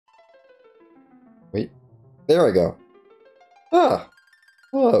Wait. There I go. Ah!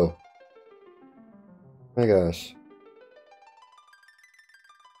 Hello. My gosh.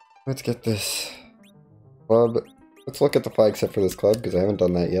 Let's get this club. Let's look at the flag set for this club, because I haven't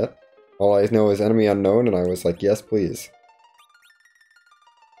done that yet. All I know is enemy unknown, and I was like, yes, please.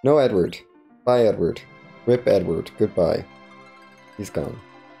 No Edward. Bye, Edward. Rip Edward. Goodbye. He's gone.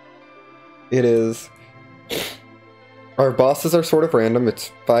 It is... Our bosses are sort of random.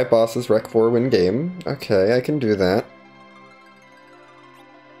 It's 5 bosses, Rec 4, win game. Okay, I can do that.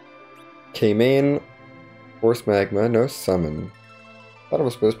 K-Main, Force Magma, no Summon. Thought it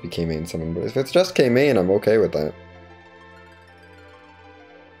was supposed to be K-Main Summon, but if it's just K-Main, I'm okay with that.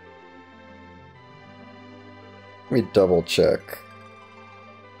 Let me double check.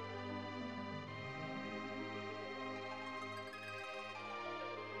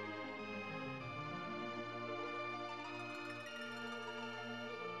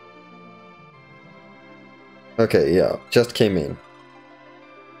 Okay, yeah, just K-Main.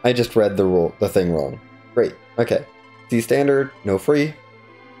 I just read the thing wrong. Great, okay. C standard, no free.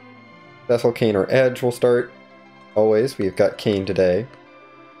 Vessel, Kane, or Edge will start. Always, we've got Kane today.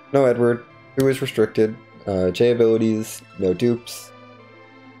 No Edward, who is restricted. J abilities, no dupes.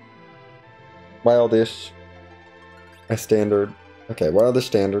 Wildish, a standard. Okay, Wildish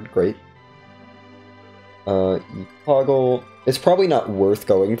standard, great. Toggle. It's probably not worth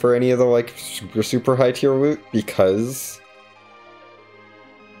going for any of the like super high tier loot because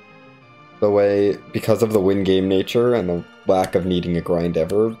of the win game nature and the lack of needing a grind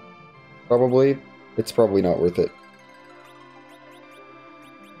ever. Probably, it's probably not worth it.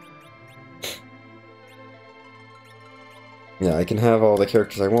 Yeah, I can have all the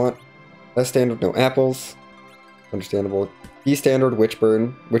characters I want. S standard, no apples. Understandable. E standard,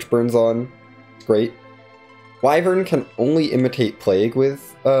 Witchburn. Witchburn's on. It's great. Wyvern can only imitate Plague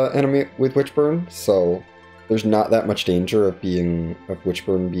with enemy with Witchburn, so there's not that much danger of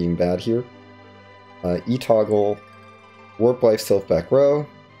Witchburn being bad here. E-Toggle, Warp Life, Sylph Back Row.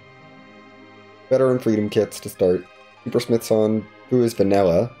 Veteran Freedom Kits to start. Super Smith's on, who is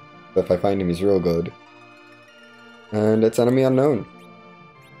vanilla, but if I find him he's real good. And it's enemy unknown.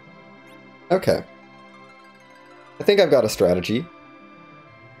 Okay. I think I've got a strategy.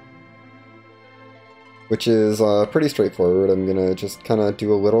 Which is pretty straightforward. I'm gonna just kind of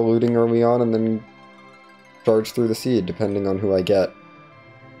do a little looting early on and then charge through the seed, depending on who I get.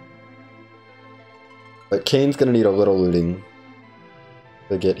 But Kane's gonna need a little looting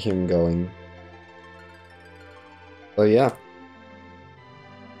to get him going. So yeah.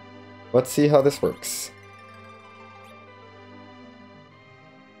 Let's see how this works.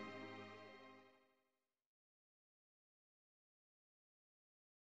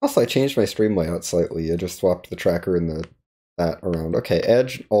 Also, I changed my stream layout slightly. I just swapped the tracker and that around. Okay,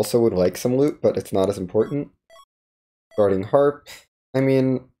 Edge also would like some loot, but it's not as important. Starting Harp. I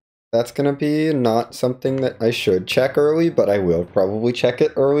mean, that's gonna be not something that I should check early, but I will probably check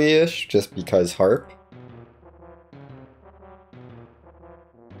it early-ish, just because Harp.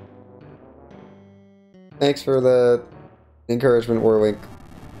 Thanks for the encouragement, Warlink.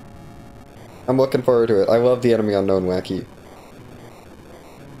 I'm looking forward to it. I love the enemy unknown wacky.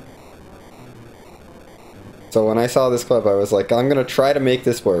 So when I saw this club, I was like, I'm gonna try to make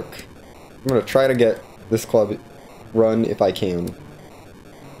this work. I'm gonna try to get this club run if I can.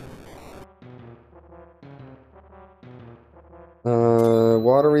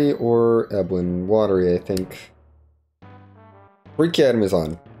 Watery or Eblin? Watery, I think. Freak Adam is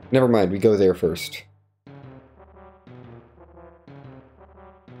on. Never mind, we go there first.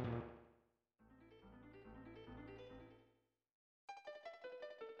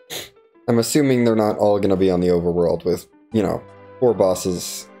 I'm assuming they're not all gonna be on the overworld with, you know, 4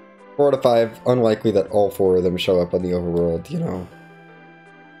 bosses. 4 out of 5, unlikely that all 4 of them show up on the overworld, you know.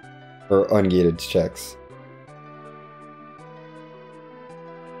 Or ungated checks.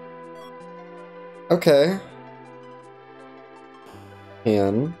 Okay.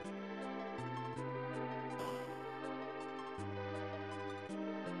 And...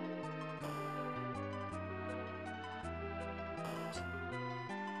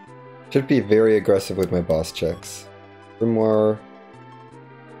 should be very aggressive with my boss checks. Grimoire.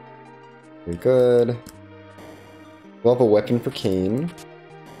 Very good. We'll have a weapon for Kane.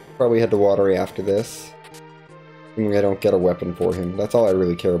 Probably head to Watery after this. Assuming I don't get a weapon for him. That's all I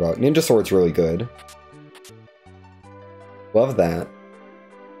really care about. Ninja Sword's really good. Love that.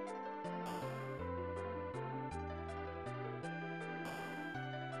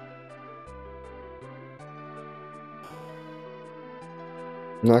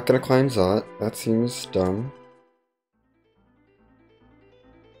 I'm not gonna climb Zot. That seems dumb.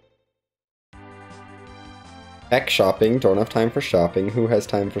 Heck shopping, don't have time for shopping. Who has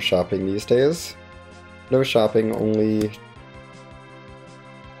time for shopping these days? No shopping, only...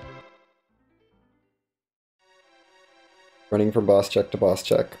 running from boss check to boss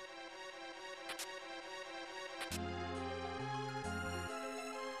check.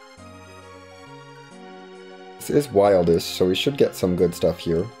 This is wildish, so we should get some good stuff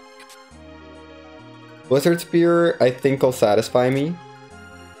here. Blizzard Spear, I think, will satisfy me.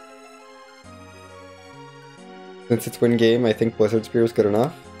 Since it's win game, I think Blizzard Spear is good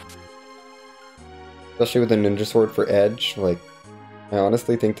enough. Especially with a Ninja Sword for edge, like, I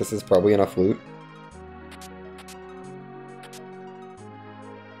honestly think this is probably enough loot.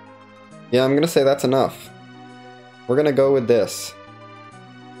 Yeah, I'm gonna say that's enough. We're gonna go with this.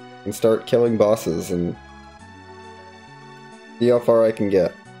 And start killing bosses and see how far I can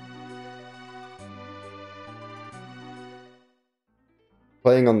get.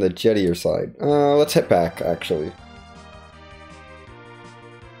 Playing on the jettier side. Let's hit back, actually.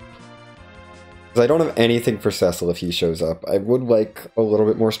 Because I don't have anything for Cecil if he shows up. I would like a little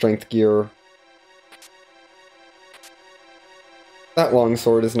bit more strength gear. That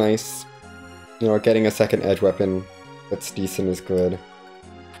longsword is nice. You know, getting a second edge weapon that's decent is good.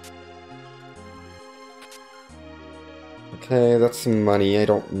 Okay, that's some money. I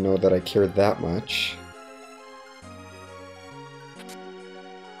don't know that I care that much.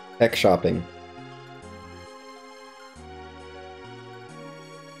 Heck shopping.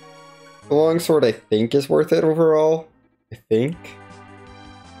 The longsword I think is worth it overall. I think.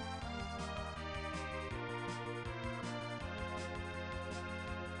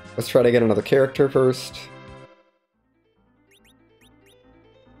 Let's try to get another character first.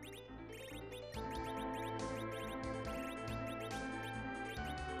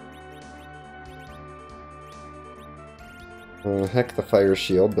 Heck the fire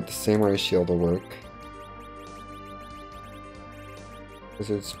shield, but the samurai shield will work.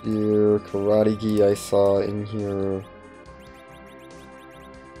 Wizard spear, karate gi I saw in here.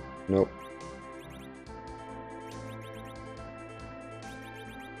 Nope.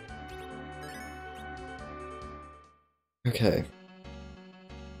 Okay.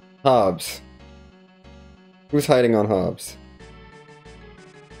 Hobbs. Who's hiding on Hobbs?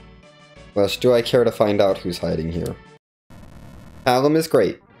 Well, do I care to find out who's hiding here? Palom is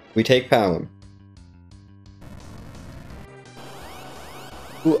great. We take Palom.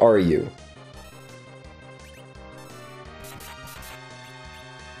 Who are you?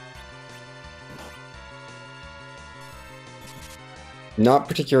 Not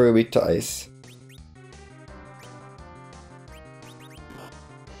particularly weak to ice.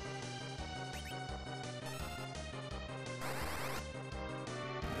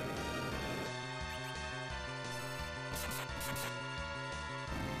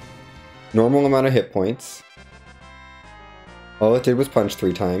 Normal amount of hit points. All it did was punch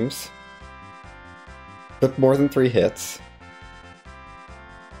 3 times. Took more than 3 hits.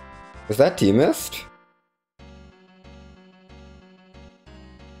 Was that demist?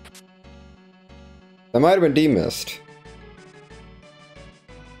 That might have been demist.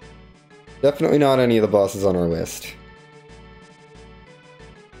 Definitely not any of the bosses on our list.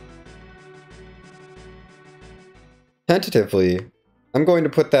 Tentatively, I'm going to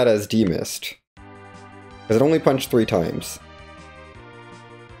put that as demist. Because it only punched 3 times.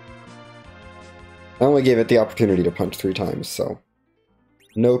 I only gave it the opportunity to punch 3 times, so...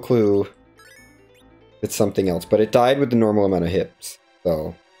 no clue it's something else. But it died with the normal amount of hits,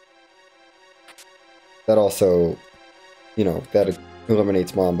 so... that also, you know, that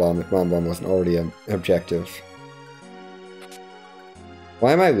eliminates Mom Bomb if Mom Bomb wasn't already an objective.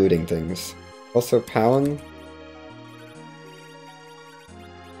 Why am I looting things? Also, Palom?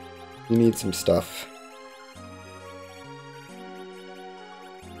 You need some stuff.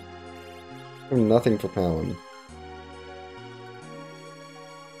 I have nothing for Palom.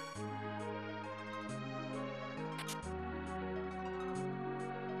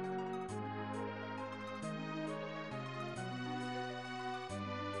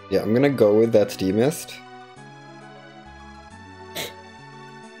 Yeah, I'm gonna go with that's demist.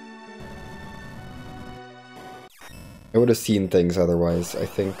 I would have seen things otherwise, I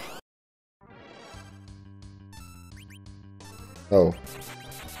think. Oh.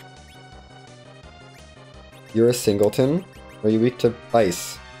 You're a singleton? Are you weak to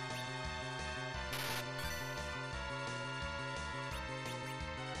ice?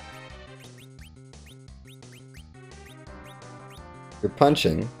 You're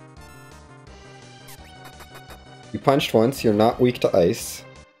punching. You punched once, you're not weak to ice.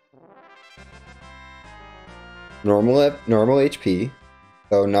 Normal HP.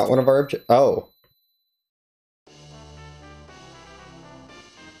 So not one of our oh.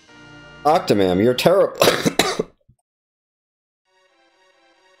 Octomam, you're terrible.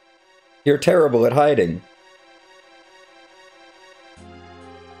 You're terrible at hiding.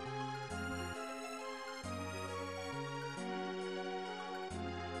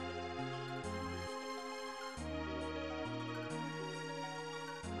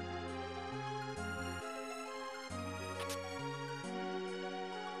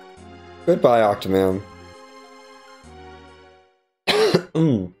 Goodbye, Octomam.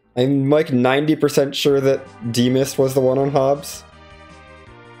 I'm like 90% sure that D-Mist was the one on Hobbs.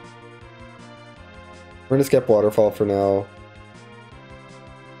 We're gonna skip Waterfall for now.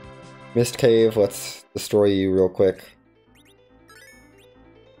 Mist Cave, let's destroy you real quick.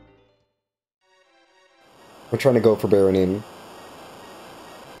 We're trying to go for Baronin.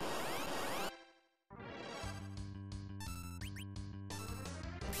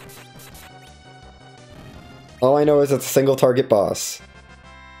 All I know is it's a single target boss.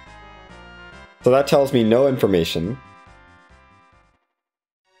 So that tells me no information.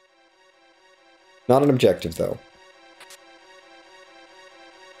 Not an objective, though.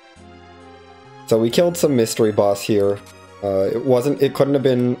 So we killed some mystery boss here. It couldn't have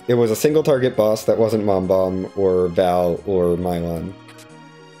been, it was a single target boss that wasn't Mom Bomb or Val or Mylon.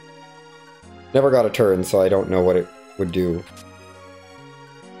 Never got a turn, so I don't know what it would do.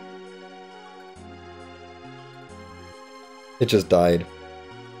 It just died.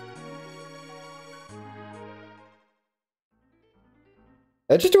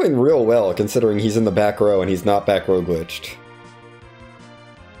 Edge is doing real well, considering he's in the back row and he's not back row glitched.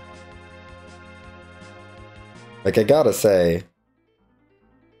 Like, I gotta say...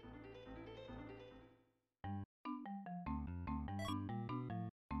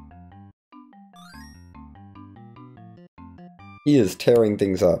 he is tearing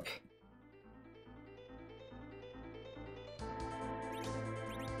things up.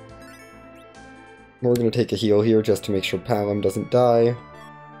 We're gonna take a heal here just to make sure Palom doesn't die.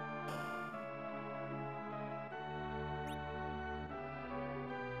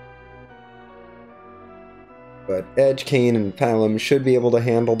 But Edge, Kane, and Palom should be able to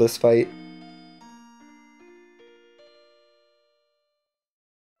handle this fight.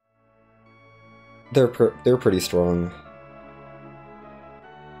 They're pretty strong.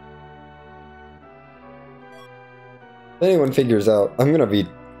 If anyone figures out, I'm gonna be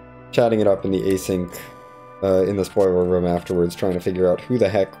chatting it up in the async in the spoiler room afterwards, trying to figure out who the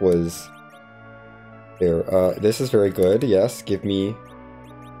heck was there. This is very good, yes, give me...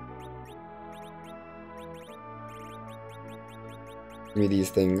 give me these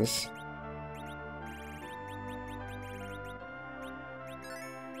things.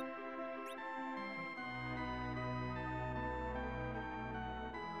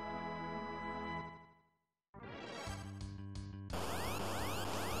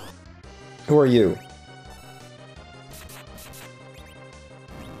 Who are you?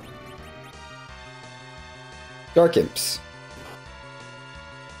 Dark Imps.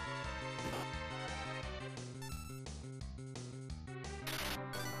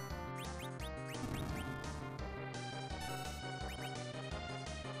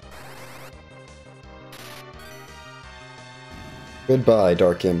 Goodbye,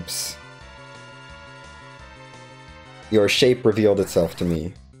 Dark Imps. Your shape revealed itself to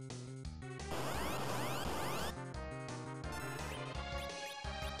me.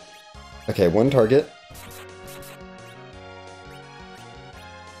 Okay, one target.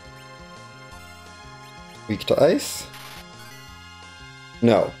 Weak to ice?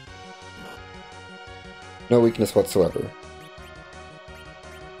 No. No weakness whatsoever.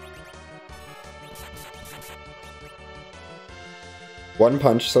 One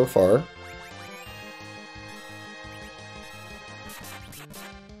punch so far.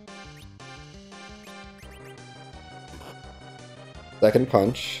 Second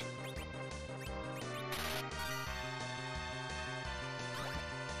punch.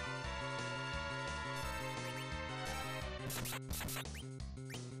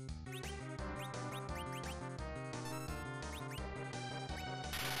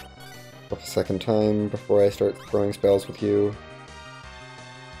 A second time before I start throwing spells with you.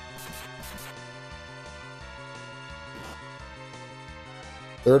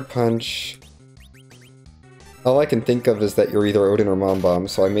 Third punch. All I can think of is that you're either Odin or Mom Bomb,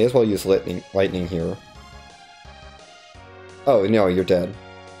 so I may as well use lightning here. Oh, no, you're dead.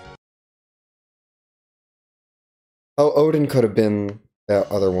 Oh, Odin could have been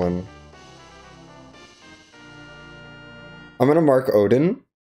that other one. I'm gonna mark Odin,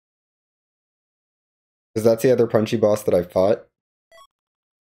 because that's the other punchy boss that I fought.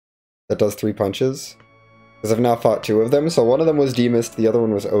 That does 3 punches. Because I've now fought two of them, so one of them was Demist, the other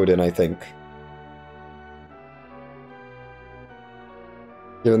one was Odin, I think.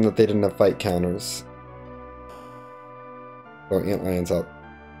 Given that they didn't have fight counters. Oh, Antlion's out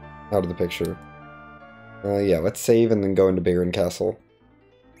of the picture. Yeah, let's save and then go into Baron Castle.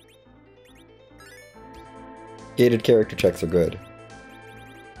 Gated character checks are good.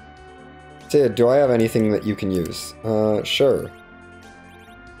 Sid, do I have anything that you can use? Sure.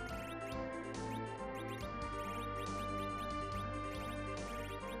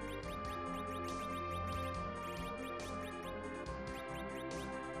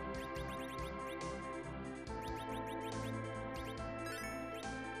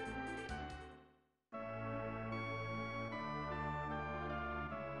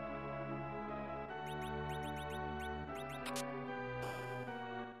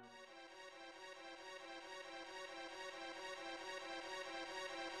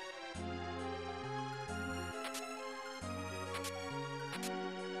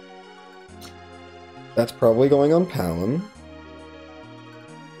 That's probably going on Palom.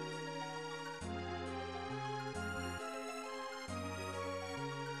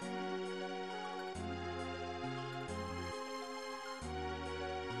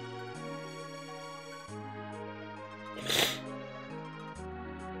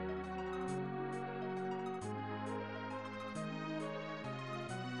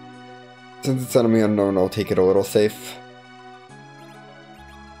 Since it's enemy unknown, I'll take it a little safe.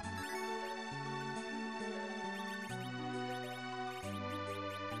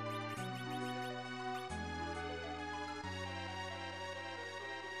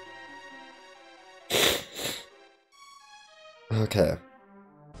 Okay.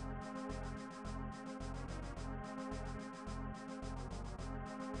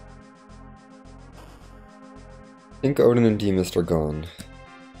 I think Odin and Demist are gone.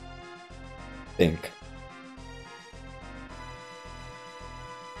 Think.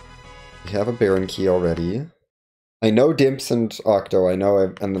 We have a Baron key already. I know Dimps and Octo,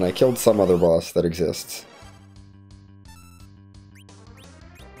 and then I killed some other boss that exists.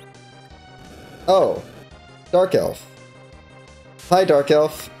 Oh! Dark Elf. Hi, Dark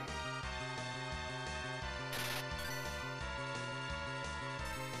Elf.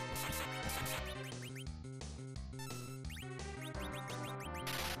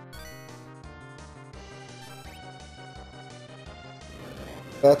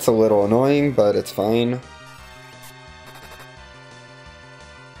 That's a little annoying, but it's fine.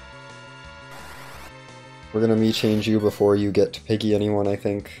 We're gonna me-change you before you get to piggy anyone, I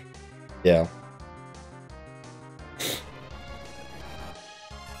think. Yeah.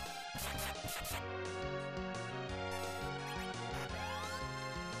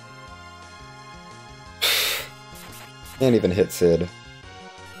 Can't even hit Sid.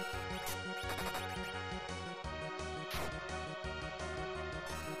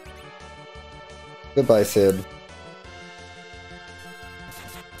 Goodbye, Sid.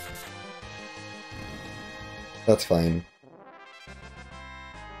 That's fine.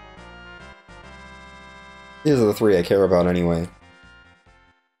 These are the three I care about anyway.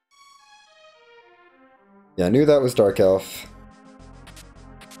 Yeah, I knew that was Dark Elf.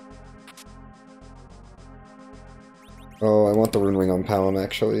 Oh, I want the Rune Ring on Palom,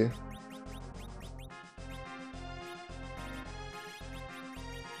 actually.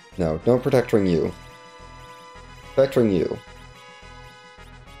 No, don't Protect Ring you. Protect Ring you.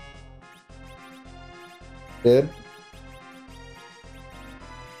 Did?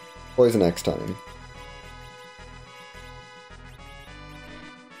 Poison next time.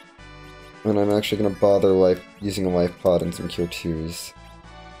 And I'm actually gonna bother using a life pod and some cure 2s.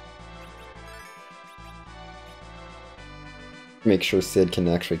 Make sure Sid can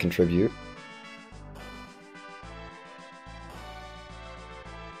actually contribute.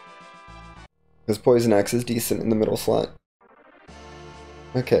 Because Poison Axe is decent in the middle slot.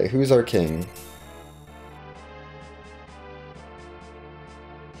 Okay, who's our king?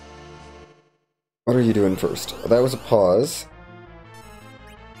 What are you doing first? That was a pause.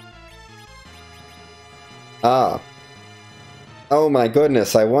 Ah. Oh my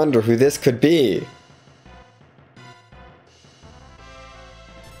goodness, I wonder who this could be.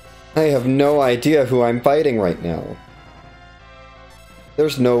 I have no idea who I'm fighting right now.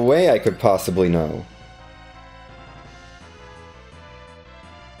 There's no way I could possibly know.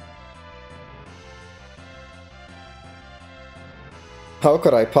 How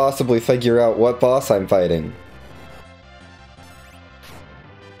could I possibly figure out what boss I'm fighting?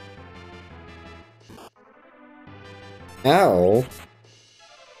 Ow.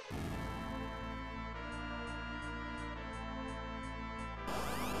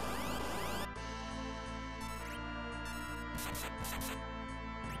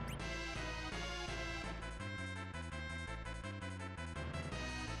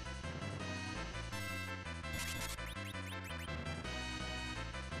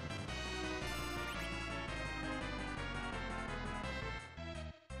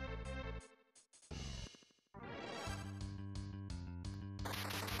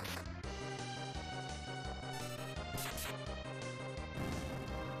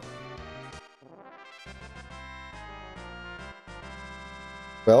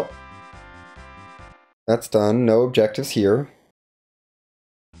 Well, that's done. No objectives here.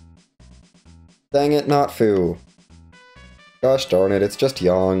 Dang it, not Fu. Gosh darn it, it's just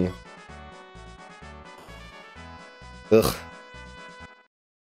Yang. Ugh.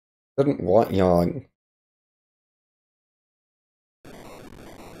 Didn't want Yang.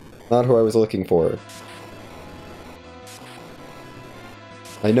 Not who I was looking for.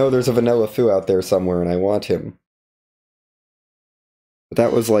 I know there's a vanilla Fu out there somewhere and I want him. But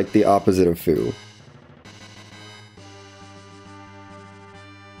that was like the opposite of Fu.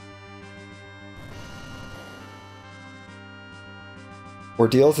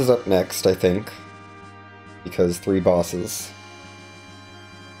 Ordeals is up next, I think. Because 3 bosses.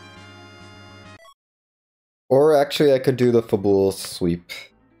 Or actually I could do the Fabul sweep.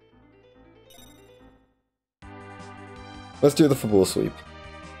 Let's do the Fabul sweep.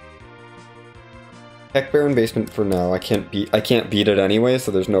 Heck Baron Basement for now. I can't beat it anyway,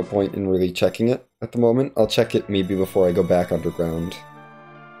 so there's no point in really checking it at the moment. I'll check it maybe before I go back underground.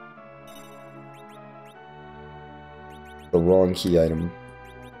 The wrong key item.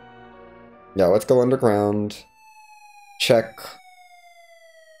 Yeah, let's go underground. Check.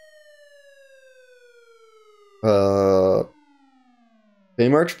 Baymarch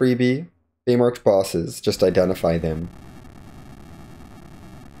freebie. Baymarch bosses. Just identify them.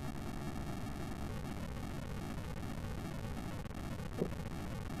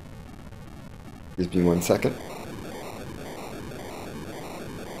 Excuse me 1 second.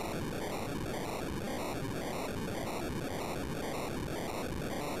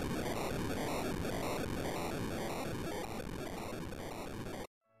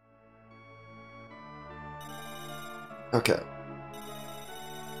 Okay.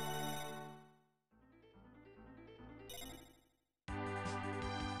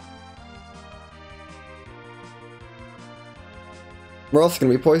 We're also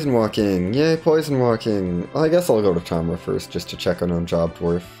gonna be poison walking. Yay, poison walking. Well, I guess I'll go to Tamra first just to check on Job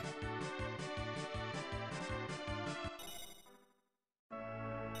Dwarf.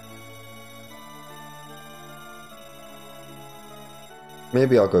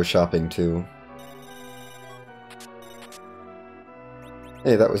 Maybe I'll go shopping too.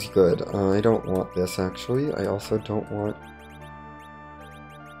 Hey, that was good. I don't want this actually. I also don't want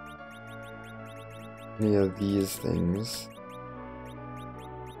any of these things.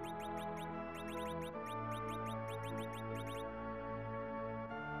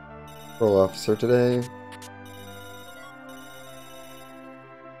 Patrol officer today.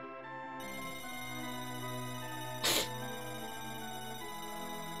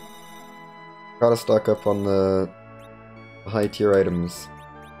 Gotta stock up on the high tier items.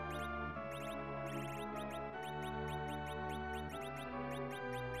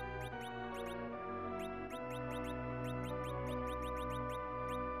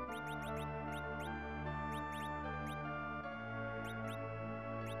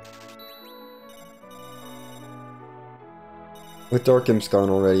 With Dark Imps gone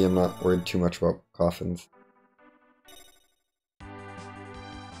already, I'm not worried too much about coffins.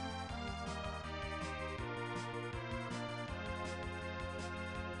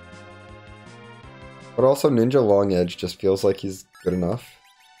 But also Ninja Long Edge just feels like he's good enough.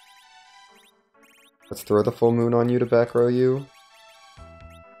 Let's throw the full moon on you to back row you.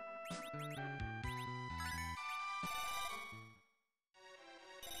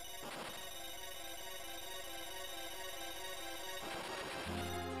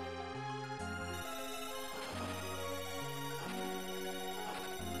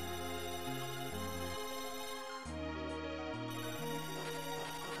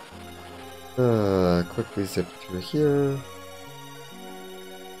 Quickly zip through here.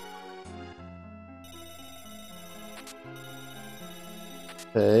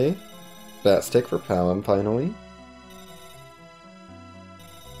 Okay. Bat stick for Palin finally.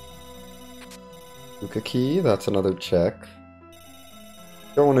 Luca key, that's another check.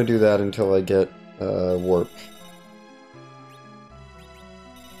 Don't want to do that until I get warp.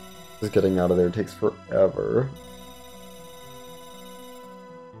 Just getting out of there takes forever.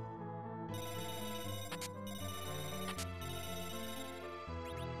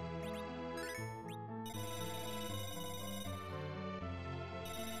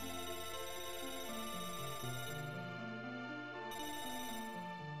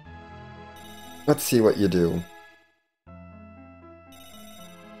 Let's see what you do.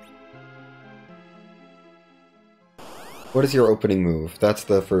 What is your opening move? That's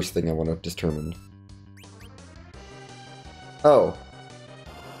the first thing I want to determine. Oh.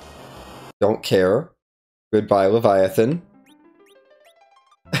 Don't care. Goodbye, Leviathan.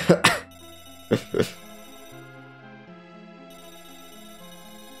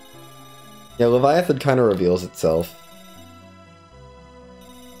 Yeah, Leviathan kind of reveals itself.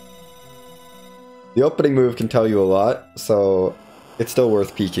 The opening move can tell you a lot, so it's still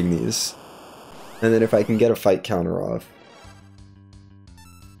worth peeking these. And then if I can get a fight counter off.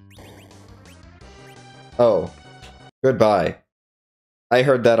 Oh. Goodbye. I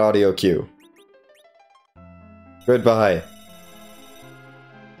heard that audio cue. Goodbye.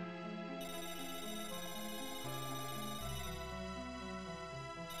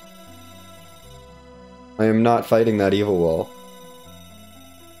 I am not fighting that evil wall.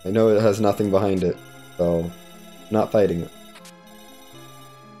 I know it has nothing behind it, so not fighting it.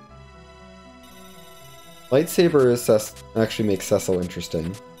 Lightsaber is actually makes Cecil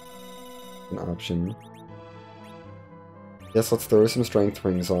interesting. An option. Yes, let's throw some strength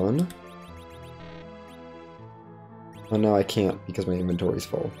rings on. Oh no, I can't because my inventory's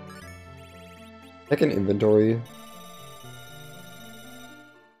full. Second inventory.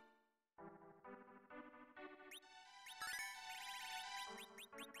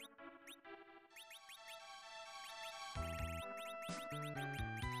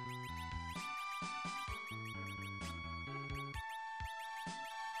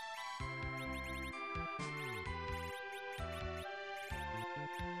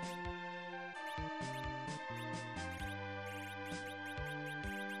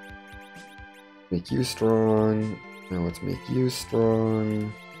 Make you strong. Now let's make you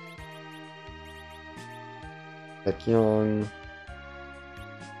strong. Heck young.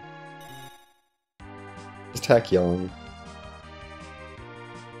 Just heck young.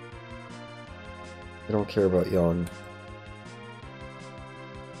 I don't care about young.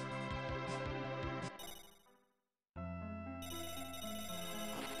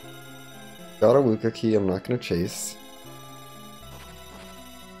 Got a Luca key, I'm not gonna chase.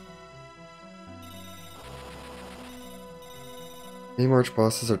 Any March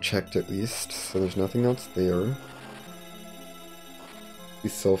bosses are checked at least, so there's nothing else there. The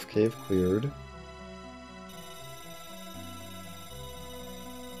Sylph Cave cleared.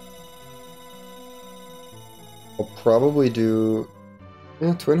 I'll probably do...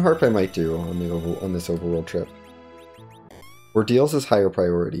 Yeah, Twin Harp I might do on this overworld trip. Ordeals is higher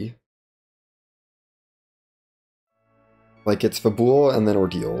priority. Like, it's Fabul and then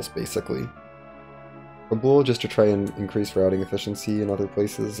Ordeals, basically. Fabul just to try and increase routing efficiency in other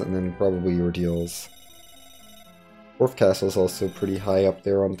places, and then probably Ordeals. Dwarf Castle's also pretty high up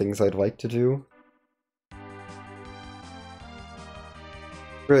there on things I'd like to do.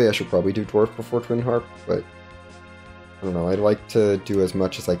 Really, I should probably do Dwarf before Twin Harp, but I don't know, I'd like to do as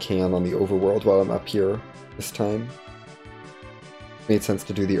much as I can on the overworld while I'm up here this time. Made sense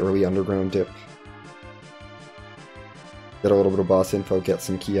to do the early underground dip. Get a little bit of boss info, get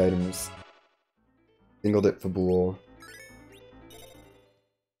some key items. Single dip Fabul.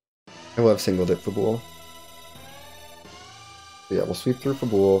 I love single dip Fabul. So yeah, we'll sweep through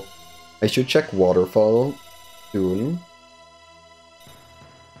Fabul. I should check Waterfall soon.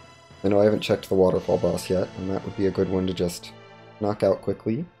 I know I haven't checked the Waterfall boss yet, and that would be a good one to just knock out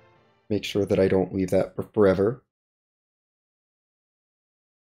quickly. Make sure that I don't leave that for forever.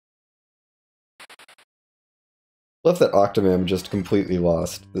 Love that Octomam just completely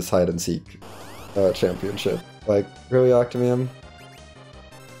lost this hide-and-seek championship. Like, really, Octomam?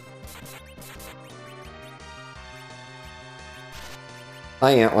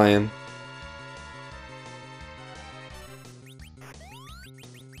 Hi, Antlion.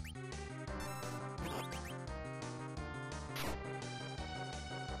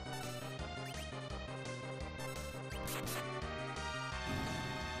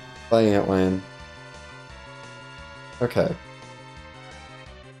 Bye, Antlion. Okay.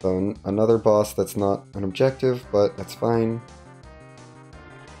 So another boss that's not an objective, but that's fine.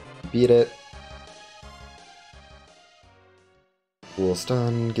 Beat it. Cool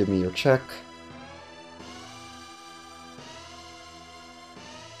stun, give me your check.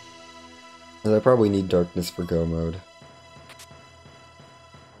 And I probably need darkness for go mode.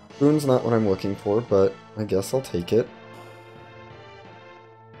 Boon's not what I'm looking for, but I guess I'll take it.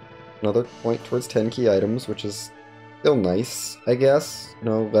 Another point towards 10 key items, which is still nice, I guess. You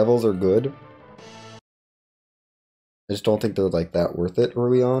know, levels are good. I just don't think they're like that worth it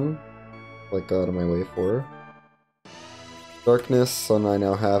early on. Like got out of my way for. Darkness, so I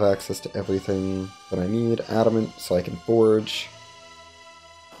now have access to everything that I need. Adamant, so I can forge.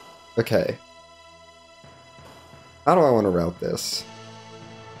 Okay. How do I want to route this?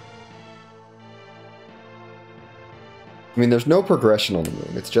 I mean, there's no progression on the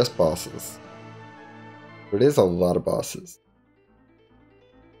moon, it's just bosses. But it is a lot of bosses.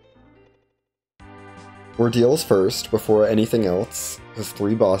 Ordeals first, before anything else. has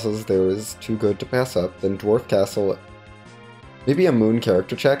 3 bosses. There is too good to pass up. Then Dwarf Castle. Maybe a Moon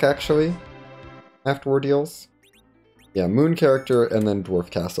character check, actually, after Ordeals. Yeah, Moon character and then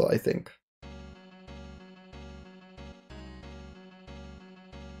Dwarf Castle, I think. I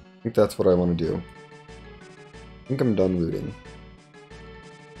think that's what I want to do. I think I'm done looting.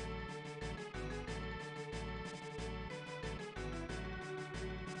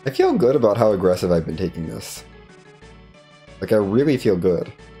 I feel good about how aggressive I've been taking this. Like, I really feel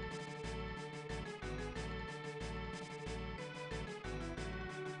good.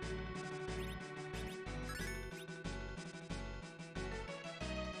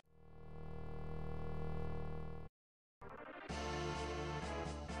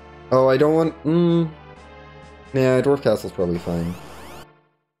 Oh, I don't want... Yeah, Dwarf Castle's probably fine.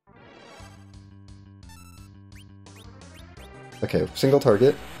 Okay, single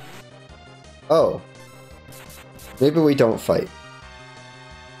target. Oh. Maybe we don't fight.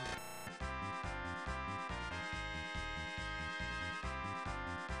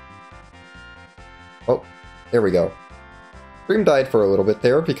 Oh, there we go. Stream died for a little bit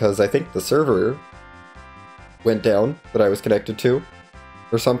there because I think the server went down that I was connected to,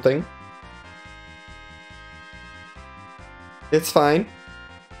 or something. It's fine.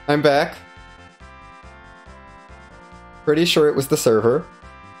 I'm back. Pretty sure it was the server.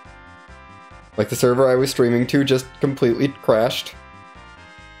 Like, the server I was streaming to just completely crashed.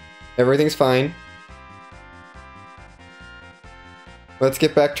 Everything's fine. Let's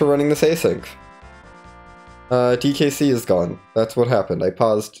get back to running this async. DKC is gone. That's what happened. I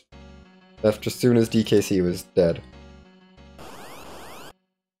paused after as soon as DKC was dead.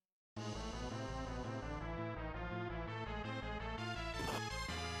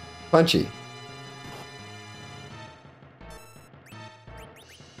 Punchy.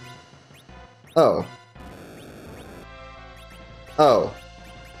 Oh. Oh.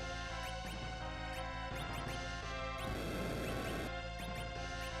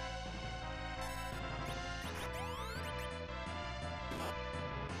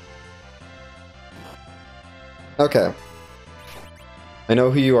 Okay. I know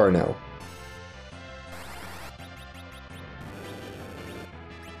who you are now.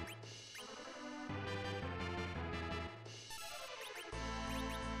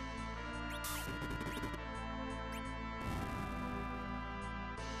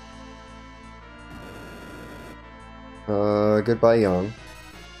 Goodbye, Young.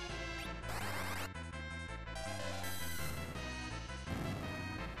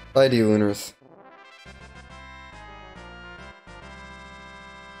 Bye, D-Lunars.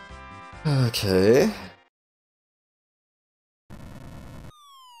 Okay.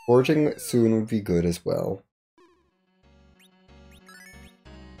 Forging soon would be good as well.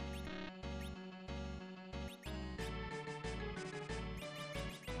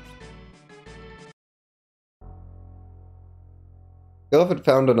 Still haven't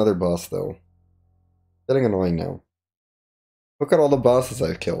found another boss, though. Getting annoying now. Look at all the bosses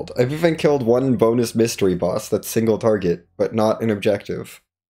I've killed. I've even killed one bonus mystery boss that's single target, but not an objective.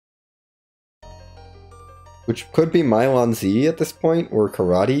 Which could be Mylon Z at this point, or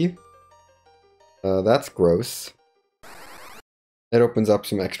Karate. That's gross. It opens up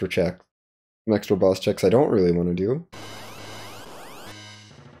some extra checks. Some extra boss checks I don't really want to do.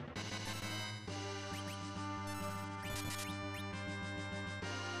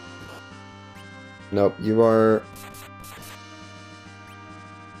 Nope, you are...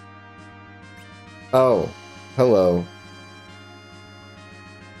 Oh, hello.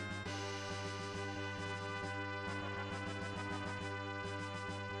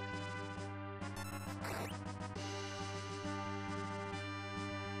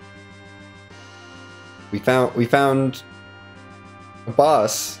 We found a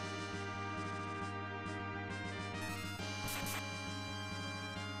boss.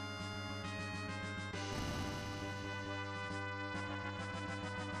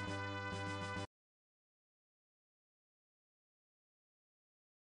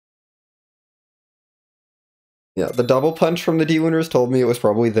 Yeah, the double punch from the D-Lunars told me it was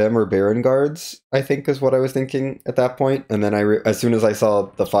probably them or Baron guards, I think is what I was thinking at that point. And then as soon as I saw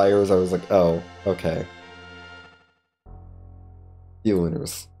the fires, I was like, oh, okay.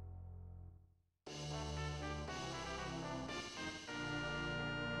 D-Lunars.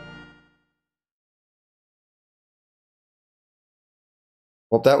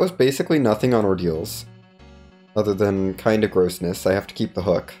 Well, that was basically nothing on Ordeals. Other than kinda grossness. I have to keep the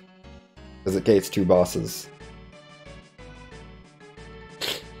hook. Because it gates 2 bosses.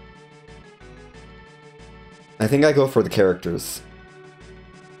 I think I go for the characters.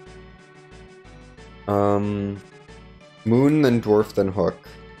 Moon, then Dwarf, then Hook.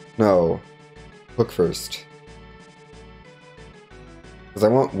 No. Hook first. Because I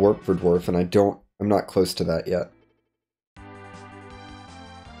want Warp for Dwarf, and I'm not close to that yet.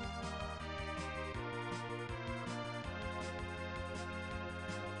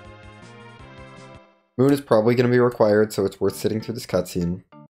 Moon is probably going to be required, so it's worth sitting through this cutscene.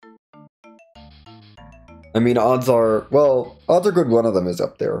 I mean, odds are good one of them is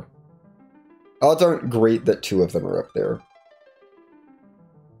up there. Odds aren't great that two of them are up there.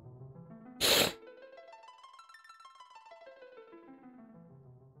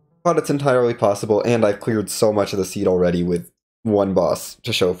 But it's entirely possible, and I've cleared so much of the seed already with one boss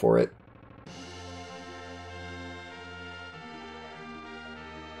to show for it.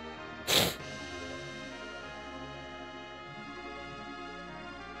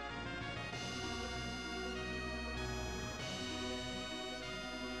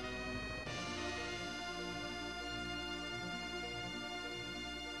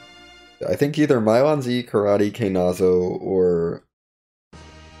 I think either Mylon Z, Karate, Keinazo, or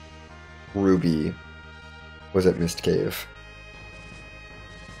Ruby was at Mist Cave.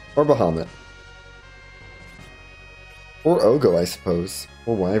 Or Bahamut. Or Ogo, I suppose.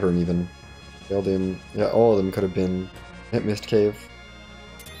 Or Wyvern, even. Failed him. Yeah, all of them could have been at Mist Cave.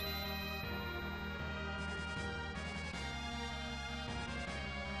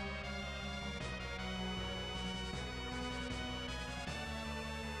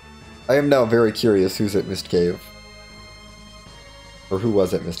 I am now very curious who's at Mist Cave. Or who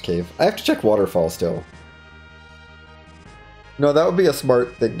was at Mist Cave. I have to check Waterfall still. No, that would be a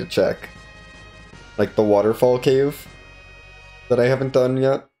smart thing to check. Like the Waterfall Cave that I haven't done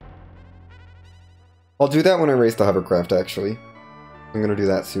yet. I'll do that when I race the hovercraft, actually. I'm gonna do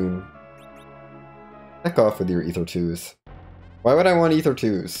that soon. Heck off with your Ether 2s. Why would I want Ether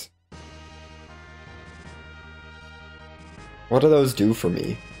 2s? What do those do for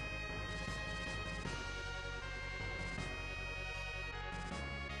me?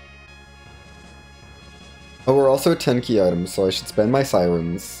 Oh, we're also at 10 key items, so I should spend my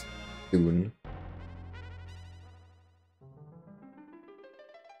sirens soon.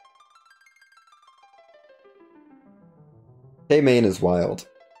 K-Main is wild.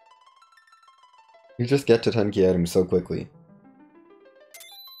 You just get to 10 key items so quickly.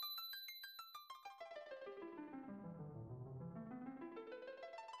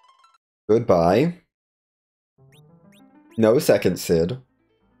 Goodbye. No second Sid.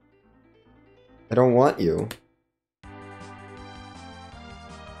 I don't want you.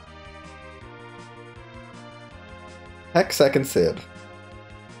 Heck, second Sid.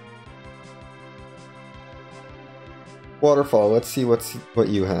 Waterfall, let's see what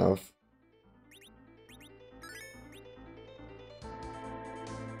you have.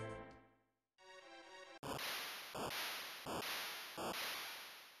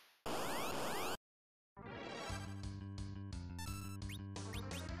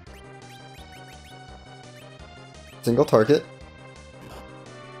 Single target.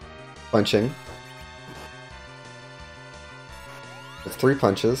 Punching. With 3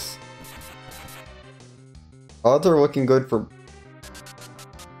 punches. Odds are looking good for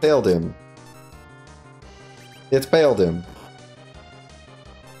Paladin. It's Paladin.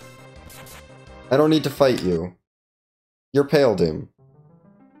 I don't need to fight you. You're Paladin.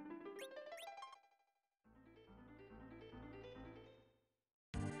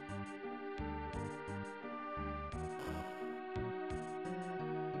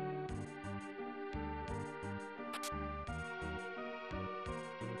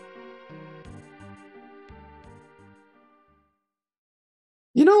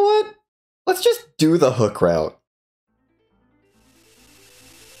 You know what? Let's just do the hook route.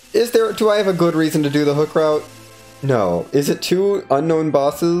 Do I have a good reason to do the hook route? No. Is it 2 unknown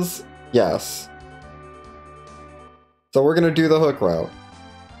bosses? Yes. So we're gonna do the hook route.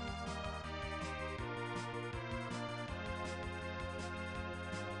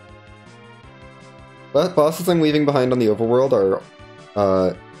 But bosses I'm leaving behind on the overworld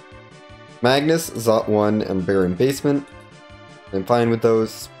are Magnus, Zot 1, and Baron Basement. I'm fine with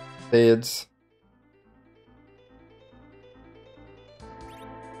those fades.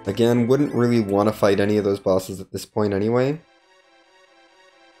 Again, wouldn't really want to fight any of those bosses at this point anyway.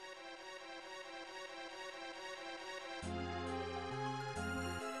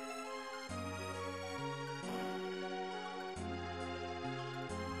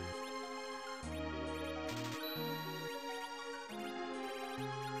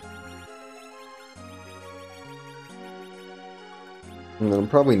 And then I'm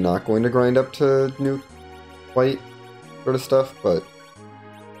probably not going to grind up to new white sort of stuff, but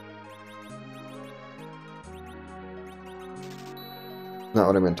Not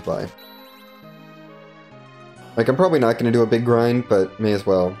what I meant to buy. Like, I'm probably not going to do a big grind, but may as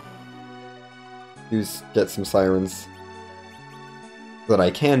well. Get some sirens. So that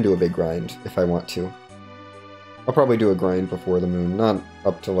I can do a big grind, if I want to. I'll probably do a grind before the moon, not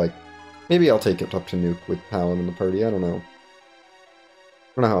up to, like... Maybe I'll take it up to Nuke with Palom in the party, I don't know.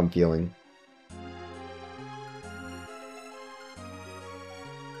 I don't know how I'm feeling.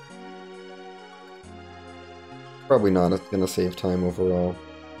 Probably not gonna save time overall.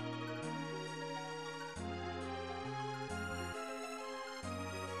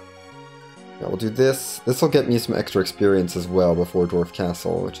 Yeah, we'll do this. This will get me some extra experience as well before Dwarf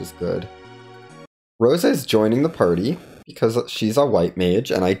Castle, which is good. Rosa is joining the party because she's a white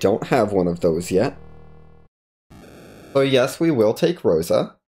mage, and I don't have one of those yet. So yes, we will take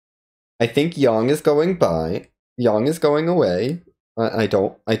Rosa. I think Yang is going by. Yang is going away. I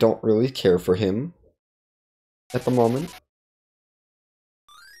don't really care for him at the moment.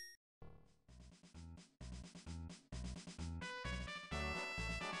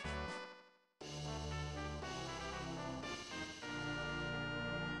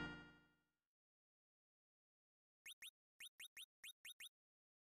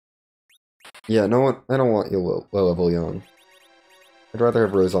 Yeah, no, I don't want you low-level Yang. I'd rather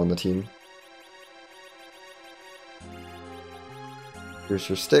have Rosa on the team. Here's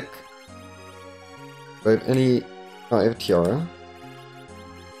your stick. Do I have any... Oh, I have a tiara.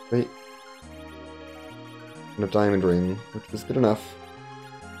 Wait. And a diamond ring, which is good enough.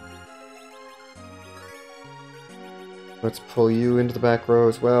 Let's pull you into the back row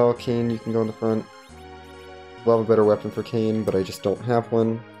as well. Kane, you can go in the front. We'll have a better weapon for Kane, but I just don't have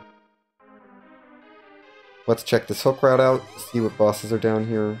one. Let's check this hook route out, see what bosses are down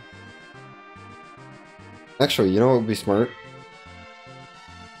here. Actually, you know what would be smart?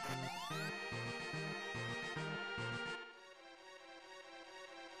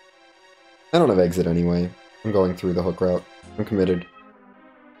 I don't have exit anyway. I'm going through the hook route. I'm committed.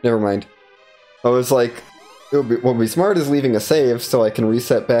 Never mind. I was like, what would be smart is leaving a save so I can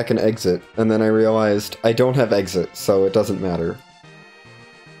reset back and exit, and then I realized I don't have exit, so it doesn't matter.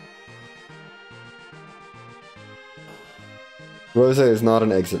 Rosa is not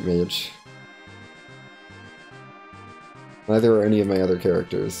an exit mage. Neither are any of my other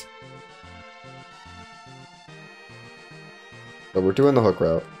characters. But we're doing the hook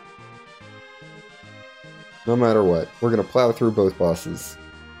route. No matter what, we're gonna plow through both bosses.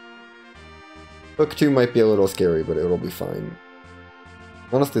 Hook 2 might be a little scary, but it'll be fine.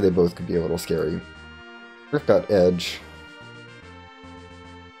 Honestly, they both could be a little scary. We've got Edge.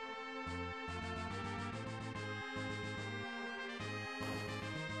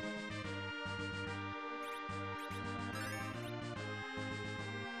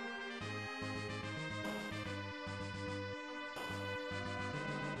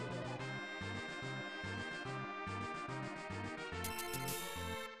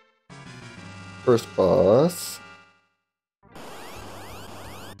 First boss.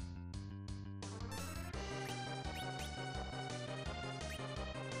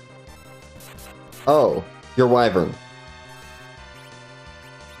 Oh, you're Wyvern.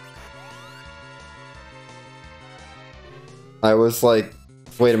 I was like,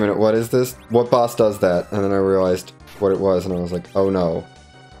 wait a minute, what is this? What boss does that? And then I realized what it was, and I was like, oh no.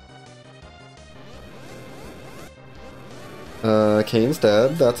 Kane's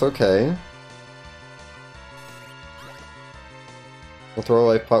dead, that's okay. We'll throw a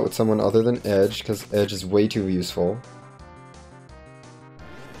life pot with someone other than Edge, because Edge is way too useful.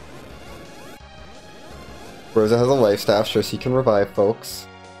 Rosa has a life staff, so she can revive folks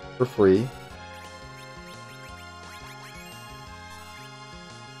for free.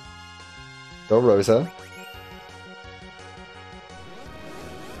 Go Rosa.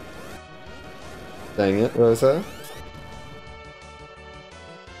 Dang it, Rosa.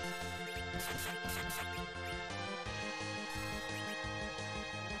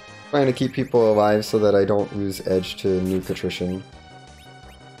 Trying to keep people alive so that I don't lose Edge to nuke attrition.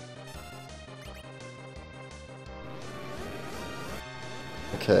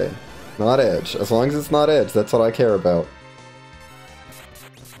 Okay. Not Edge. As long as it's not Edge, that's what I care about.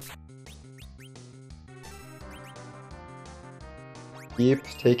 Keep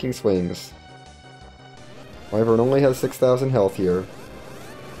taking swings. Wyvern only has 6,000 health here.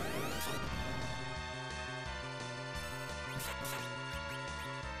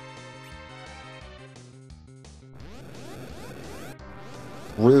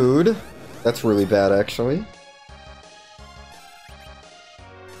 Rude. That's really bad, actually.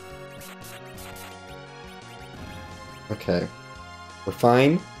 Okay. We're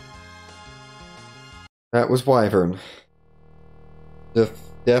fine. That was Wyvern.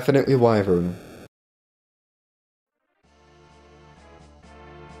 Definitely Wyvern.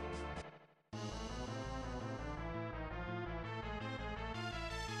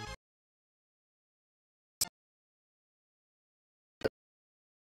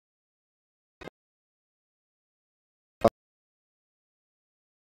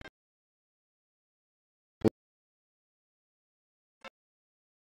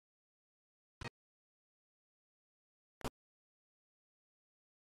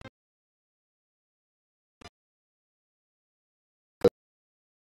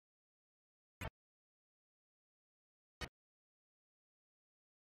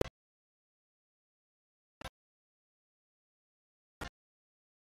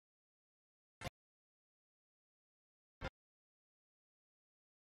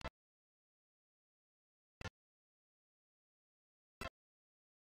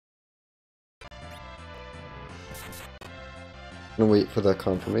 I'm gonna wait for that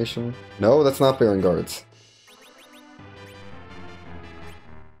confirmation. No, that's not Baron Guards.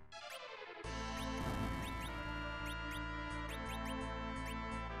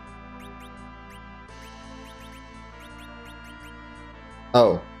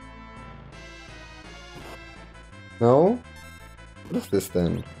 Oh. No? What is this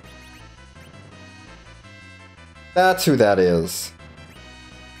then? That's who that is.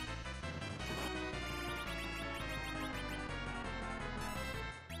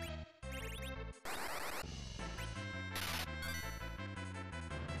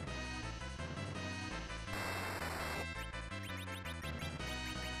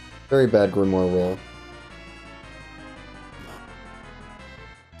 Very bad Grimoire roll.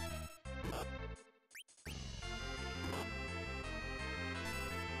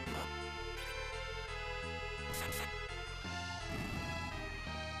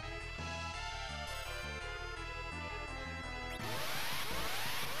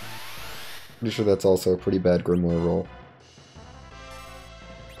 Pretty sure that's also a pretty bad Grimoire roll.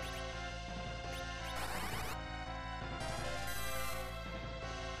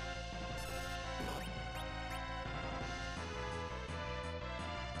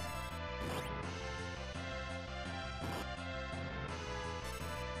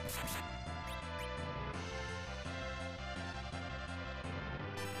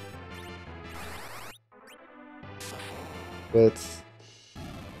 But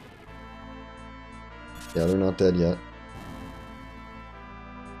yeah, they're not dead yet.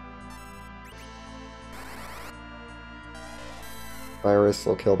 Virus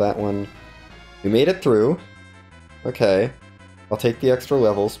will kill that one. We made it through. Okay. I'll take the extra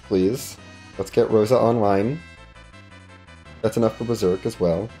levels, please. Let's get Rosa online. That's enough for Berserk as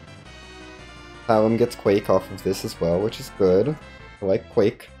well. Hallam gets Quake off of this as well, which is good. I like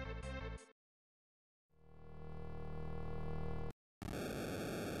Quake.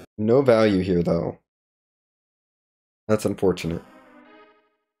 No value here, though. That's unfortunate.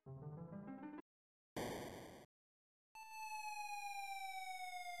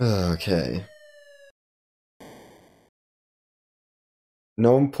 Okay.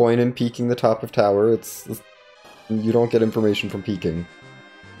 No point in peeking the top of tower. You don't get information from peeking.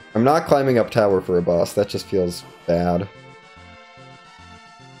 I'm not climbing up tower for a boss. That just feels bad.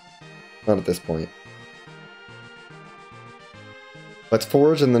 Not at this point. Let's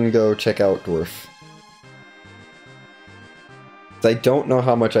forge and then go check out Dwarf. I don't know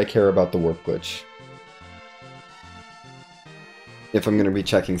how much I care about the warp glitch. If I'm going to be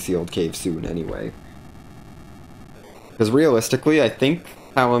checking Sealed Cave soon anyway. Because realistically, I think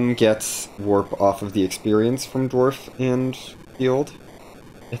Hallam gets warp off of the experience from Dwarf and Field.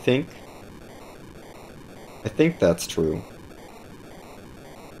 I think that's true.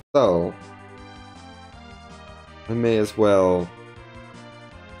 So, I may as well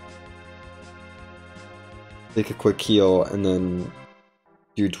take a quick heal and then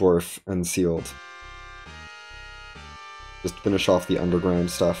do Dwarf and Sealed. Just finish off the underground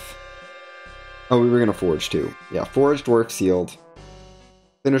stuff. Oh, we were gonna Forge too. Yeah, Forge, Dwarf, Sealed.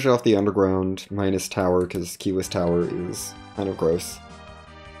 Finish off the underground, minus Tower, because Keyless Tower is kind of gross.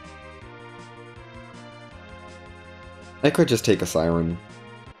 I could just take a Siren.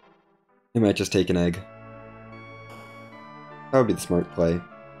 I might just take an egg. That would be the smart play.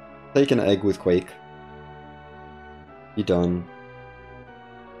 Take an egg with Quake. Be done.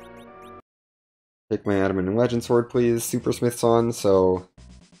 Take my Adamant and Legend Sword, please. Super Smith's on, so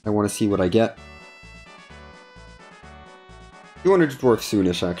I want to see what I get. I want to Dwarf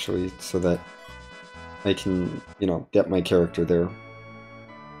soonish, actually, so that I can, you know, get my character there.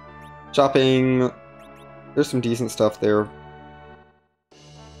 Shopping. There's some decent stuff there.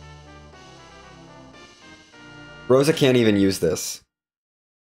 Rosa can't even use this.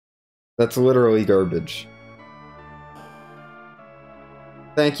 That's literally garbage.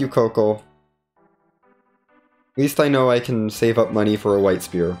 Thank you, Coco. At least I know I can save up money for a white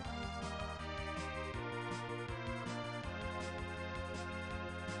spear.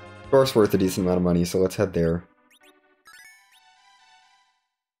 Of course, worth a decent amount of money, so let's head there.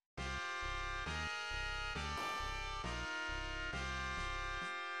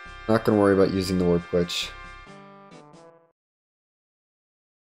 Not gonna worry about using the warp glitch.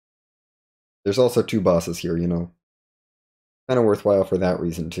 There's also 2 bosses here, you know. Kind of worthwhile for that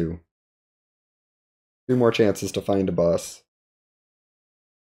reason, too. 2 more chances to find a boss.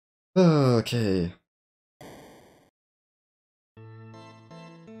 Okay.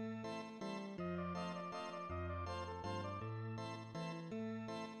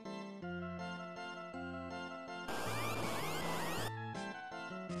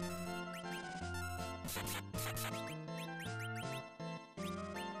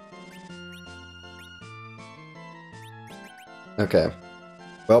 Okay.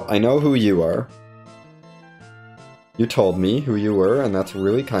 Well, I know who you are. You told me who you were, and that's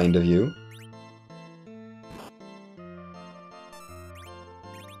really kind of you.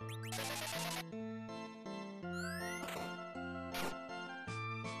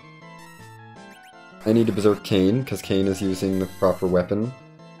 I need to berserk Kane, because Kane is using the proper weapon.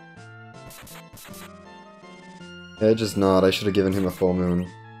 Edge is not. I should have given him a full moon.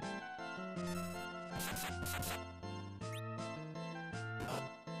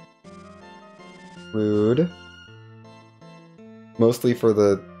 Rude. Mostly for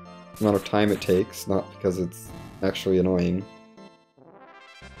the amount of time it takes, not because it's actually annoying.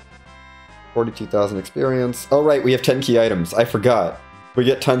 42,000 experience. Oh right, we have 10 key items. I forgot. We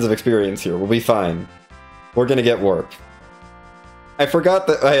get tons of experience here. We'll be fine. We're gonna get warp. I forgot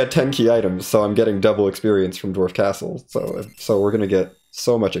that I had 10 key items, so I'm getting double experience from Dwarf Castle. So we're gonna get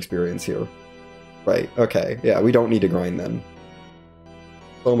so much experience here. Right, okay. Yeah, we don't need to grind then.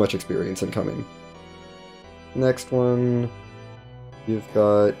 So much experience incoming. Next one, you've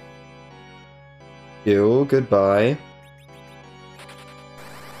got you. Goodbye.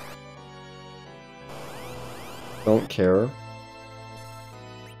 Don't care.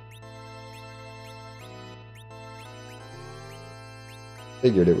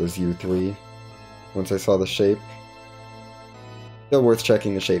 Figured it was you 3 once I saw the shape. Still worth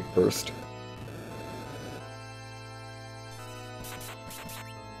checking the shape first.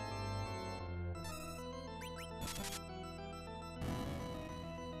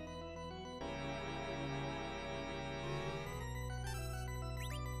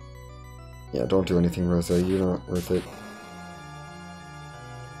 Yeah, don't do anything, Rosa. You're not worth it.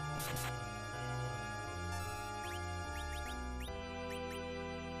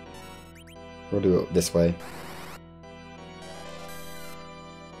 We'll do it this way.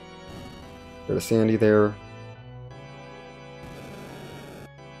 Go to Sandy there.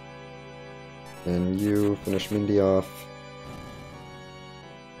 And you finish Mindy off.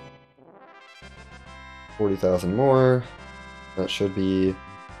 40,000 more. That should be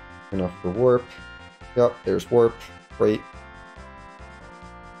enough for warp. Yep, there's warp. Great.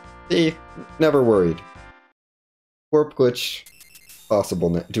 See? Never worried. Warp glitch. Possible,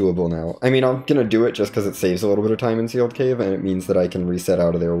 doable now. I mean, I'm gonna do it just because it saves a little bit of time in Sealed Cave, and it means that I can reset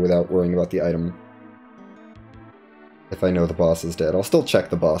out of there without worrying about the item. If I know the boss is dead. I'll still check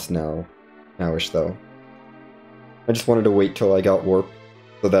the boss now. Nowish, though. I just wanted to wait till I got warp,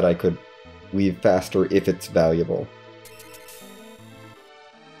 so that I could leave faster if it's valuable.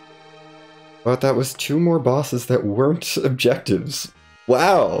 But that was 2 more bosses that weren't objectives.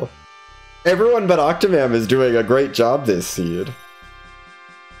 Wow! Everyone but Octomam is doing a great job this seed.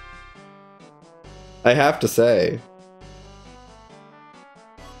 I have to say.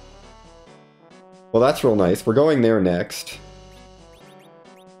 Well, that's real nice. We're going there next.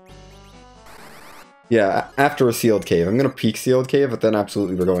 Yeah, after a Sealed Cave. I'm gonna peek Sealed Cave, but then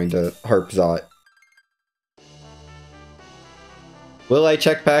absolutely we're going to Harp Zot. Will I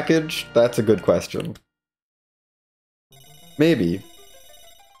check package? That's a good question. Maybe.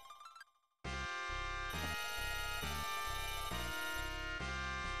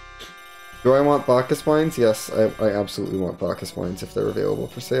 Do I want Bacchus wines? Yes, I absolutely want Bacchus wines if they're available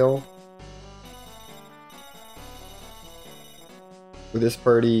for sale. For this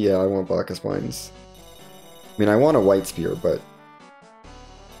party, yeah, I want Bacchus wines. I mean, I want a white spear, but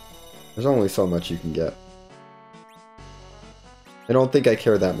there's only so much you can get. I don't think I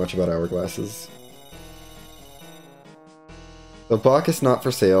care that much about hourglasses. So Bacchus not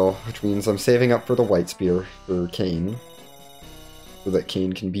for sale, which means I'm saving up for the white spear for Kane, so that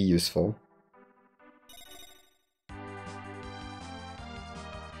Kane can be useful.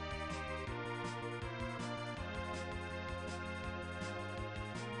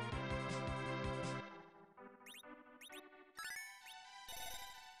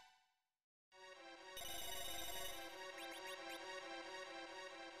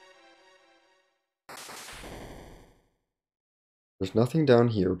 There's nothing down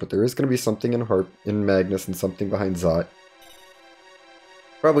here, but there is going to be something in Magnus and something behind Zot.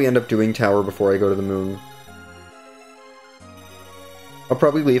 Probably end up doing tower before I go to the moon. I'll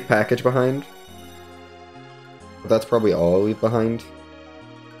probably leave package behind. But that's probably all I'll leave behind.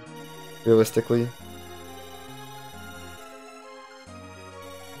 Realistically.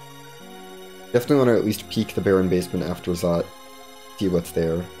 Definitely want to at least peek the Baron basement after Zot. See what's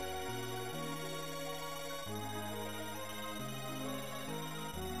there.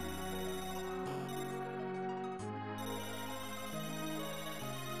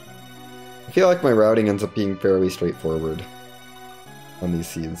 I feel like my routing ends up being fairly straightforward on these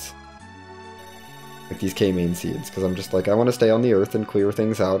seeds. Like these K-main seeds, because I'm just like, I want to stay on the earth and clear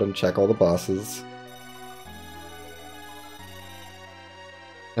things out and check all the bosses.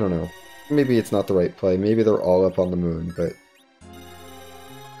 I don't know. Maybe it's not the right play. Maybe they're all up on the moon, but...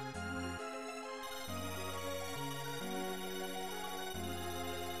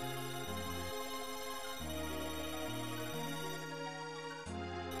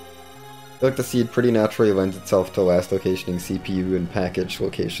 I feel like the seed pretty naturally lends itself to last locationing CPU and package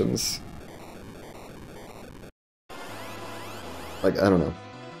locations. Like, I don't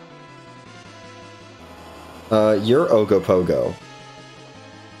know. You're Ogopogo.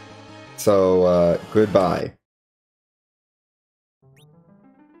 So, goodbye.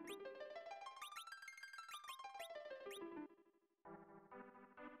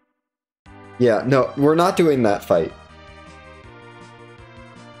 Yeah, no, we're not doing that fight.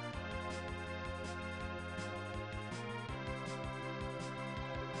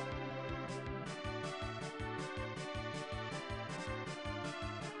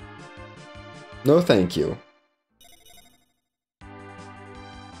 No thank you.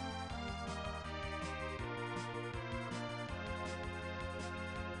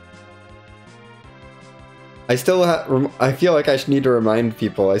 I feel like I should need to remind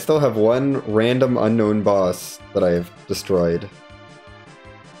people, I still have one random unknown boss that I've destroyed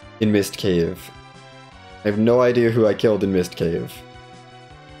in Mist Cave. I have no idea who I killed in Mist Cave.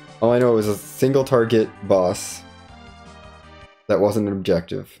 All I know is a single target boss that wasn't an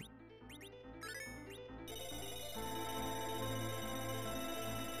objective.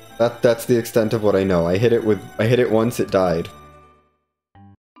 That's the extent of what I know. I hit it once, it died.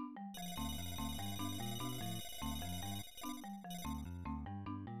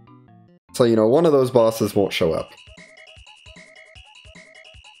 So, you know, one of those bosses won't show up.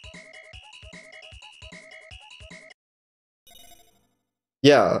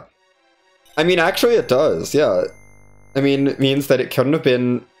 Yeah. I mean, actually it does, yeah. I mean, it means that it couldn't have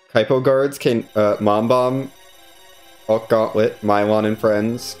been Kaipo Guards, Mom Bomb, Hulk Gauntlet, Mylon and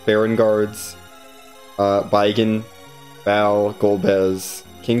Friends, Baron Guards, Baigen, Val, Golbez,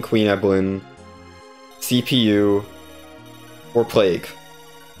 King Queen Evelyn, CPU, or Plague.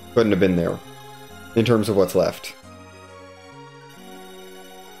 Couldn't have been there, in terms of what's left.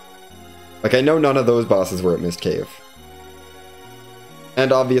 Like, I know none of those bosses were at Mist Cave.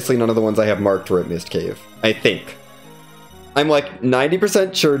 And obviously none of the ones I have marked were at Mist Cave. I think. I'm like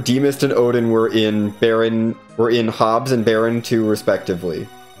 90% sure D-Mist and Odin were in Hobbs and Baron 2 respectively.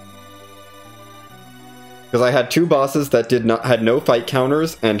 Because I had two bosses that had no fight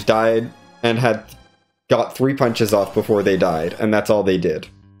counters and died and got 3 punches off before they died, and that's all they did.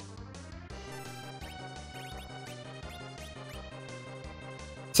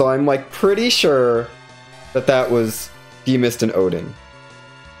 So I'm like pretty sure that was D-Mist and Odin.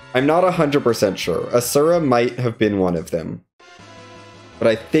 I'm not 100% sure. Asura might have been one of them. But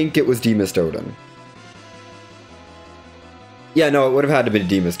I think it was D-Mist Odin. Yeah, no, it would have had to be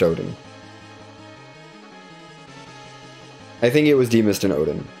D-Mist Odin. I think it was D-Mist and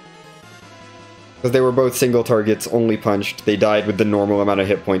Odin. Because they were both single targets, only punched. They died with the normal amount of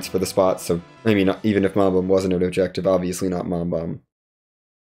hit points for the spot, so, I mean, even if Mom Bomb wasn't an objective, obviously not Mom Bomb.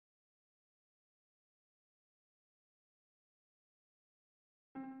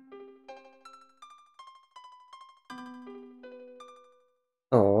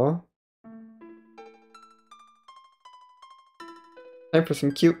 Aww. Time for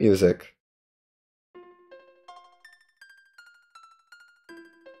some cute music.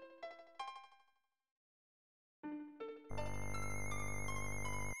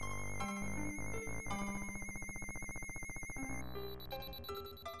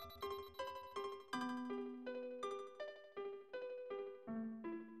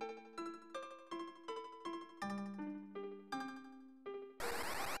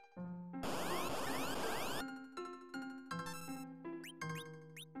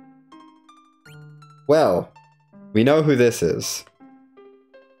 Well, we know who this is.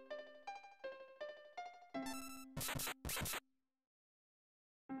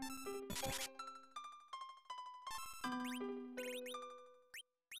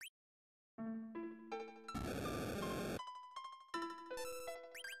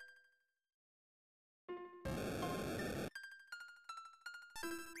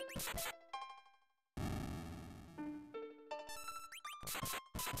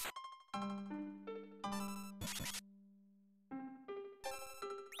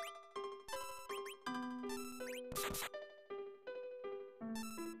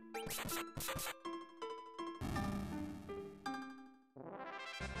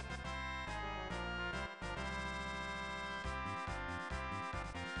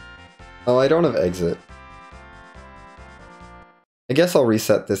 Oh, I don't have exit. I guess I'll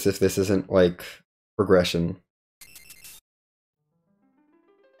reset this if this isn't, like, progression.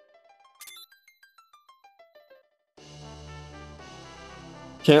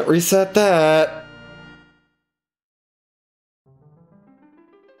 Can't reset that!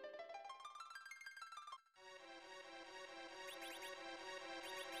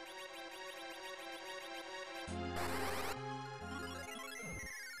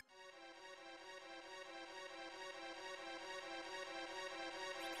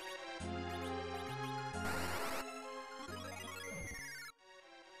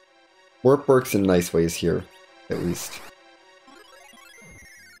 Warp works in nice ways here, at least.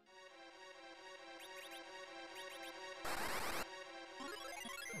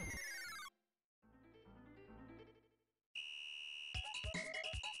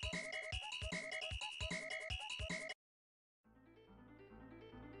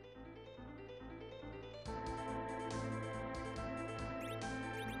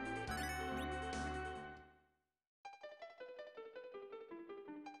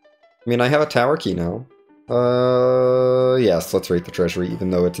 I mean, I have a tower key now. Yes, let's rate the treasury,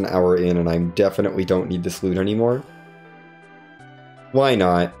 even though it's an hour in and I definitely don't need this loot anymore. Why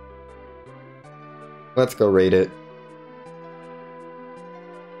not? Let's go rate it.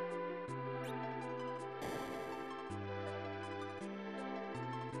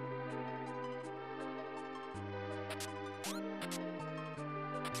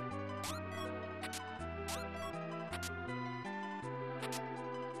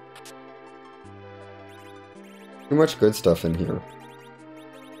 Too much good stuff in here.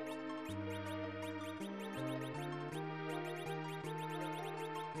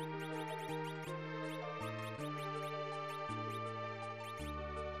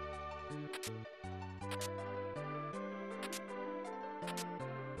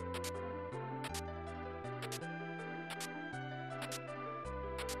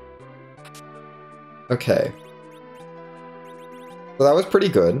 Okay. So that was pretty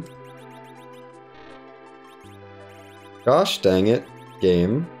good. Gosh dang it,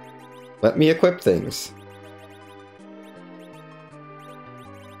 game. Let me equip things.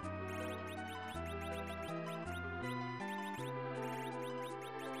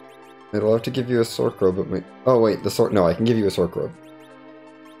 It'll have to give you a Sork robe, but wait. Oh wait, the Sork. No, I can give you a Sork robe.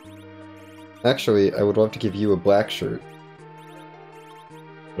 Actually, I would love to give you a black shirt.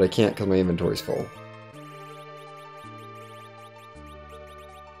 But I can't because my inventory's full.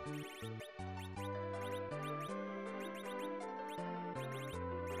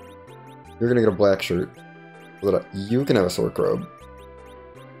 You're gonna get a black shirt. So that you can have a Sork robe.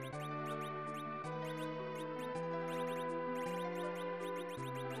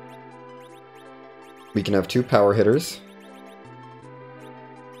 We can have 2 power hitters.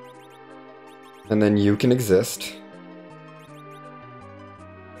 And then you can exist.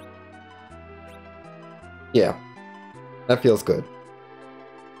 Yeah. That feels good.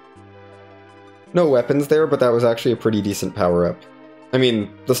 No weapons there, but that was actually a pretty decent power-up. I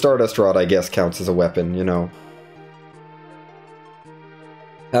mean, the Stardust Rod, I guess, counts as a weapon, you know.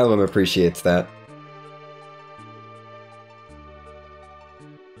 Hallam appreciates that.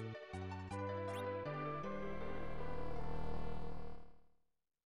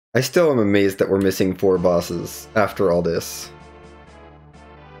 I still am amazed that we're missing 4 bosses after all this.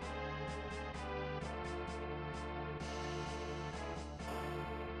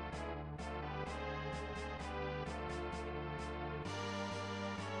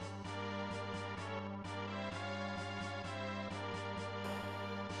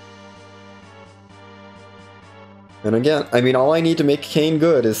 And again, I mean, all I need to make Kane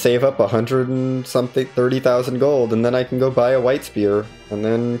good is save up 100 and something, 30,000 gold, and then I can go buy a white spear, and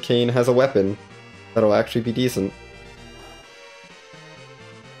then Kane has a weapon that'll actually be decent.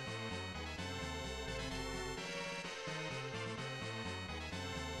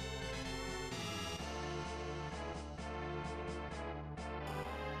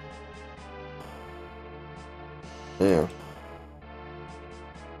 Yeah.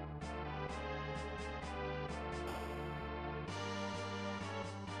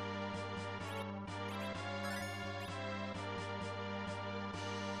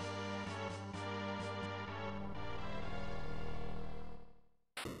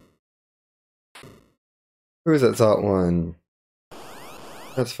 Who's at Zot 1?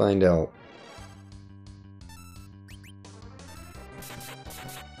 Let's find out.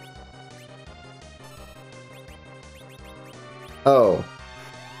 Oh.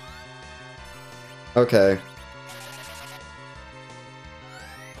 Okay.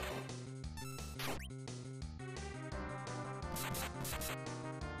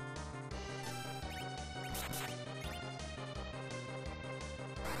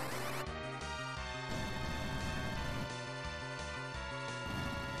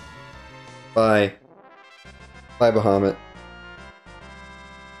 Bye. Bye, Bahamut.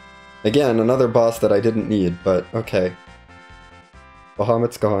 Again, another boss that I didn't need, but okay.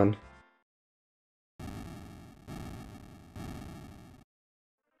 Bahamut's gone.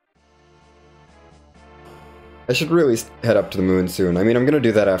 I should really head up to the moon soon. I mean, I'm gonna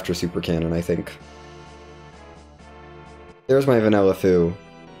do that after Super Cannon, I think. There's my Vanilla Foo.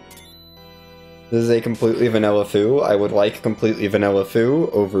 This is a completely vanilla Foo. I would like completely vanilla Foo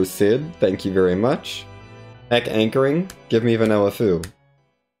over Sid. Thank you very much. Heck, anchoring. Give me vanilla Foo.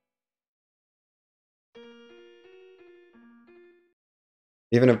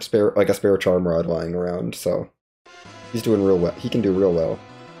 Even a spare, like a spare charm rod lying around, so he's doing real well. He can do real well.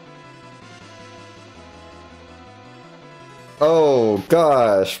 Oh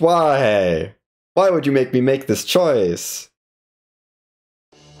gosh, why? Why would you make me make this choice?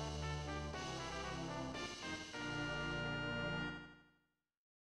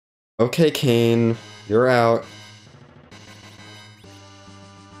 Okay, Kane, you're out.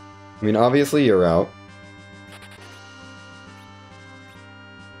 I mean, obviously you're out.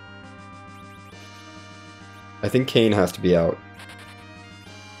 I think Kane has to be out.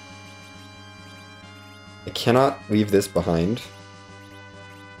 I cannot leave this behind.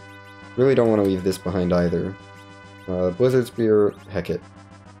 Really don't want to leave this behind either. Blizzard Spear, heck it.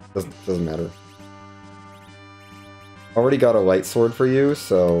 Doesn't matter. Already got a light sword for you,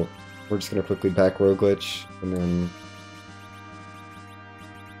 so we're just gonna quickly back Rogue Glitch, and then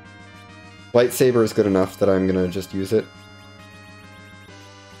Lightsaber is good enough that I'm gonna just use it.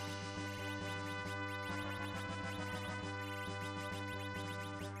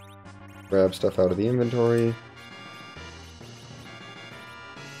 Grab stuff out of the inventory.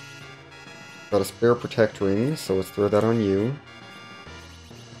 Got a spare Protect Ring, so let's throw that on you.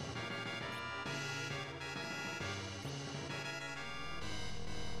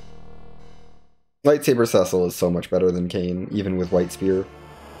 Lightsaber Cecil is so much better than Kane, even with White Spear.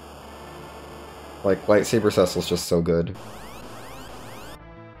 Like, Lightsaber Cecil's just so good.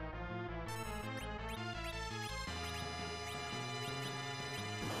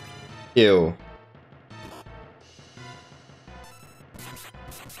 Ew.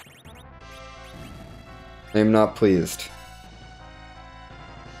 I am not pleased.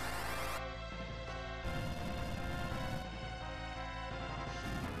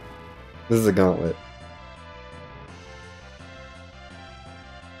 This is a gauntlet.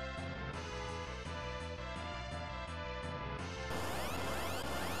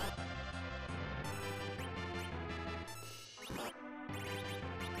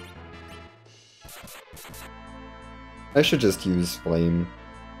 I should just use Flame.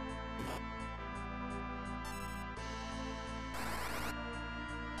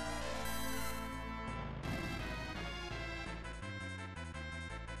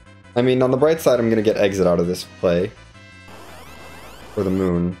 I mean, on the bright side, I'm gonna get Exit out of this play. For the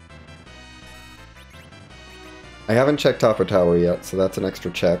moon. I haven't checked Topper Tower yet, so that's an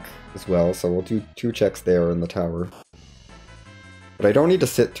extra check as well, so we'll do 2 checks there in the tower. But I don't need to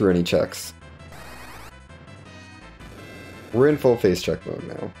sit through any checks. We're in full face check mode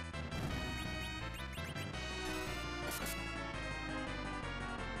now.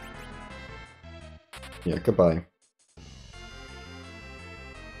 Yeah, goodbye.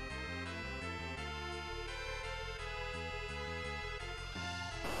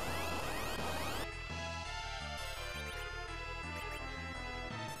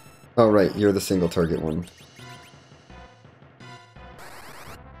 Oh right, you're the single target one.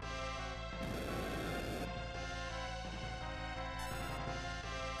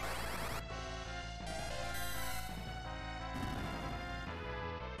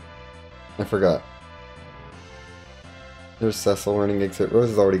 I forgot. There's Cecil running exit. Rose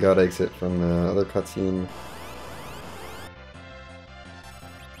has already got exit from the other cutscene.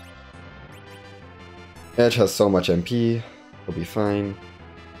 Edge has so much MP. He'll be fine.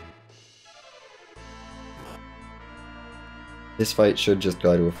 This fight should just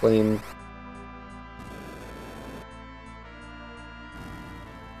die to a flame.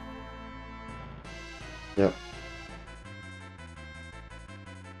 Yep.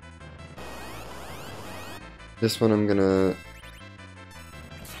 This one I'm gonna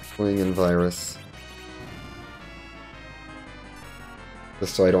swing in Virus.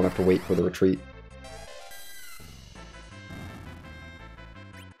 Just so I don't have to wait for the retreat.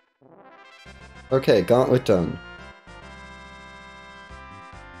 Okay, Gauntlet done.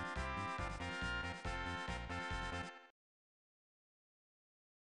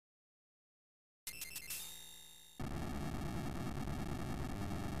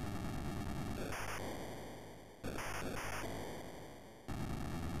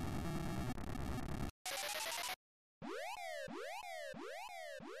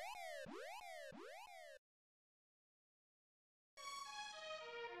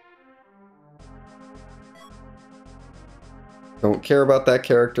 Don't care about that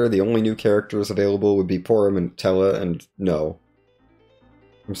character. The only new characters available would be Porum and Tella, and no.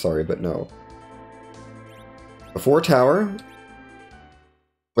 I'm sorry, but no. Before tower,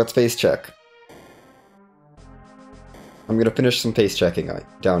 let's face check. I'm gonna finish some face checking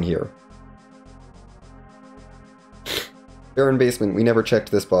down here. Baron Basement, we never checked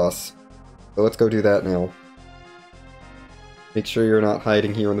this boss. So let's go do that now. Make sure you're not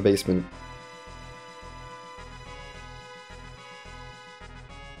hiding here in the basement.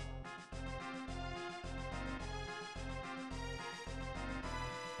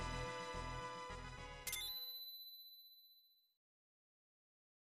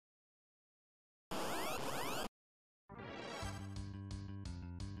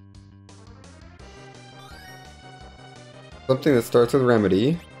 Something that starts with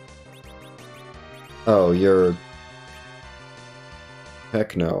Remedy. Oh, you're...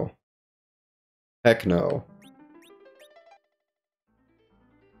 Heck no. Heck no.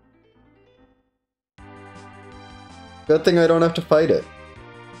 Good thing I don't have to fight it.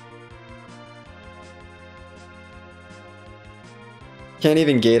 Can't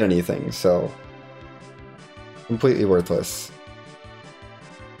even gate anything, so... completely worthless.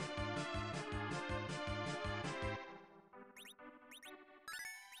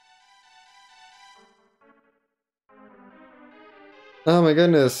 Oh my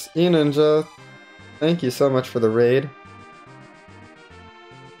goodness, E-Ninja, thank you so much for the raid.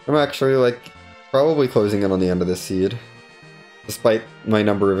 I'm actually, like, probably closing in on the end of this seed, despite my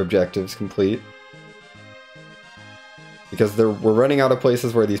number of objectives complete. Because we're running out of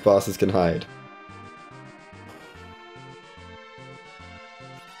places where these bosses can hide.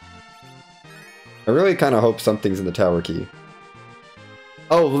 I really kind of hope something's in the tower key.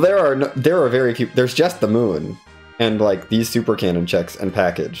 Oh, there are very few. There's just the moon. And, like, these super cannon checks and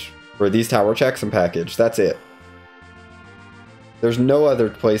package. Or these tower checks and package. That's it. There's no other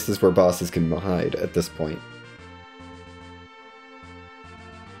places where bosses can hide at this point.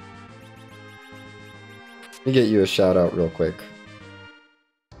 Let me get you a shout out real quick.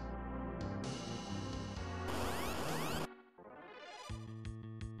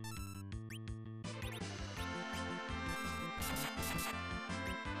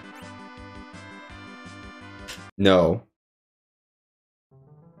 No.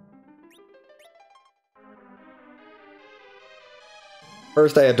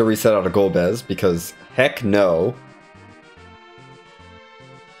 First I had to reset out a Golbez, because heck no.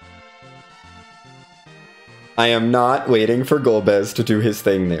 I am not waiting for Golbez to do his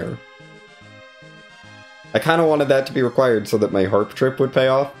thing there. I kind of wanted that to be required so that my harp trip would pay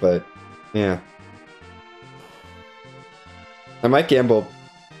off, but yeah. I might gamble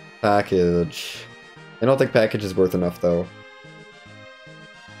package. I don't think package is worth enough, though.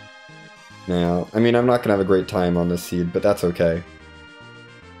 Now, I mean, I'm not gonna have a great time on this seed, but that's okay.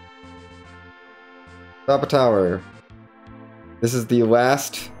 Top a tower. This is the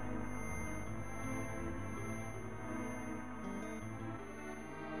last...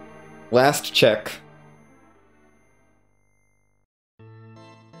 last check.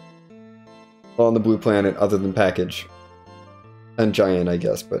 On the blue planet, other than package. And giant, I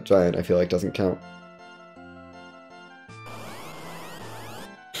guess, but giant I feel like doesn't count.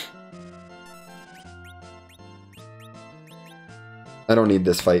 I don't need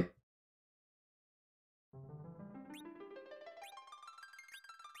this fight.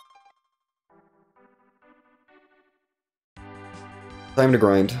 Time to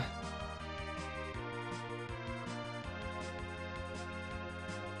grind.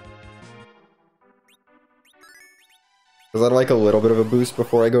 Because I'd like a little bit of a boost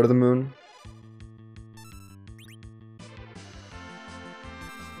before I go to the moon.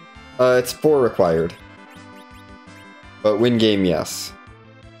 It's 4 required. But win game, yes.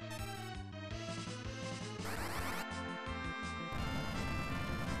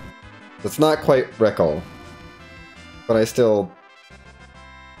 It's not quite recall. But I still...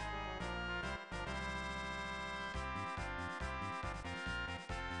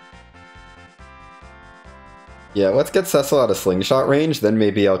 Yeah, let's get Cecil out of slingshot range, then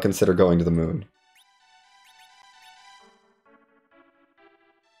maybe I'll consider going to the moon.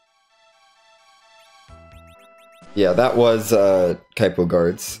 Yeah, that was Kaipo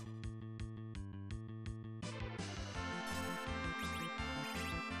guards.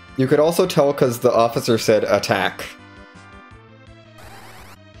 You could also tell because the officer said attack.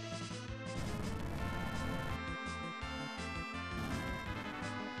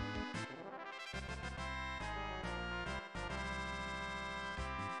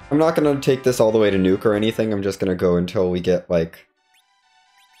 I'm not going to take this all the way to nuke or anything, I'm just going to go until we get, like,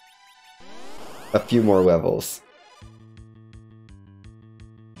 a few more levels.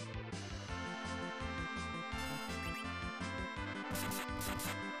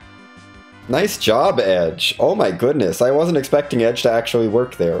 Nice job, Edge! Oh my goodness, I wasn't expecting Edge to actually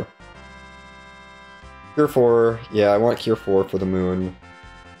work there. Cure 4, yeah, I want Cure 4 for the moon.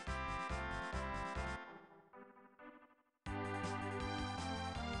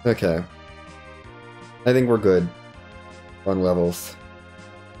 Okay. I think we're good on levels.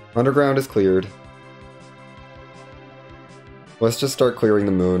 Underground is cleared. Let's just start clearing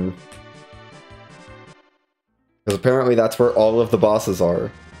the moon. Because apparently that's where all of the bosses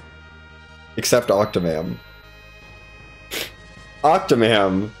are. Except Octomam.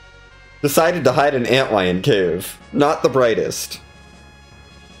 Octomam decided to hide in Antlion Cave. Not the brightest.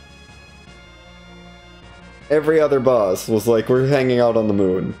 Every other boss was like, we're hanging out on the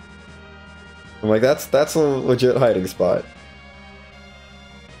moon. I'm like, that's a legit hiding spot.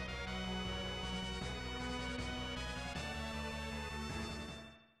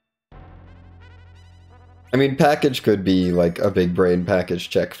 I mean, package could be like a big brain package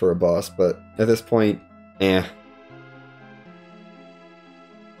check for a boss, but at this point, eh.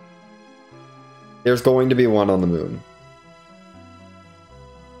 There's going to be one on the moon.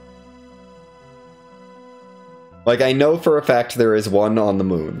 Like, I know for a fact there is one on the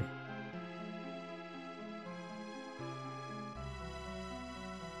moon.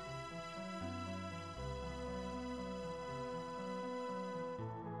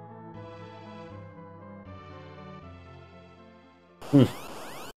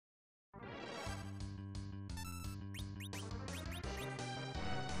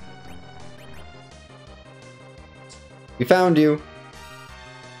 We found you!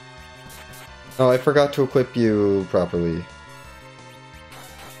 Oh, I forgot to equip you properly.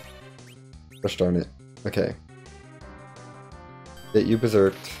 Gosh darn it. Okay. Get you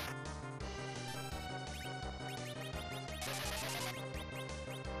berserked.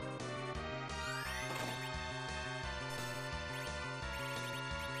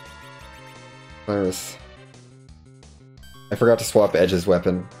 Virus. I forgot to swap Edge's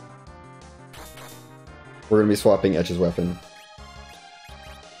weapon. We're gonna be swapping Edge's weapon.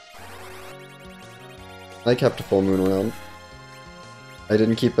 I kept a full moon around. I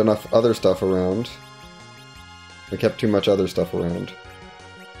didn't keep enough other stuff around. I kept too much other stuff around.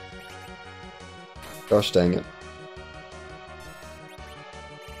 Gosh dang it.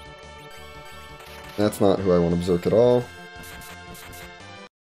 That's not who I want to berserk at all.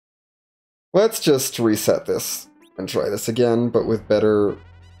 Let's just reset this and try this again, but with better...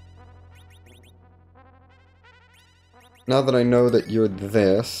 Now that I know that you're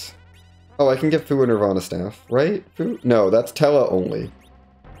this... Oh, I can give Fu a Nirvana staff, right? Fu? No, that's Tella only.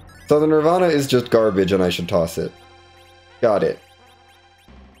 So the Nirvana is just garbage and I should toss it. Got it.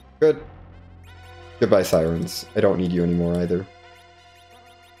 Good. Goodbye, Sirens. I don't need you anymore either.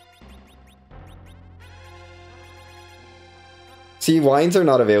 See, wines are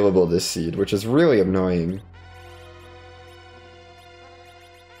not available this seed, which is really annoying.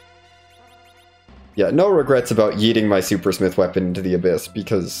 Yeah, no regrets about yeeting my Supersmith weapon into the abyss,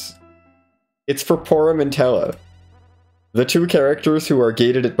 because it's for Porum and Tella, the two characters who are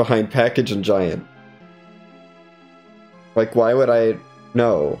gated it behind Package and Giant. Like, why would I...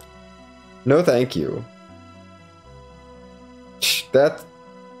 No. No thank you. That...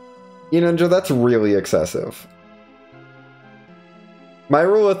 Ninja, that's really excessive. My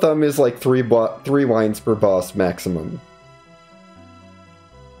rule of thumb is like 3 wines per boss maximum.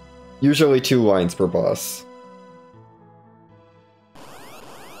 Usually 2 wines per boss.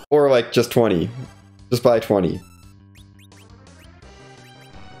 Or like just 20. Just buy 20.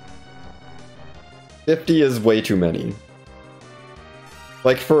 50 is way too many.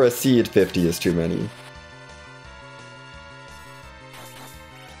 Like for a seed, 50 is too many.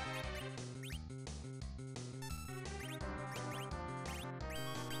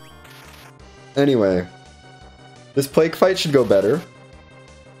 Anyway, this plague fight should go better.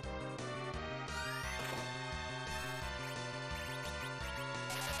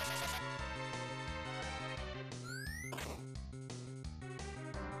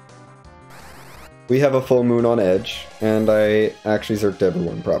 We have a full moon on Edge, and I actually zerked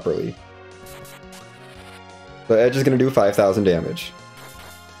everyone properly. So Edge is going to do 5,000 damage.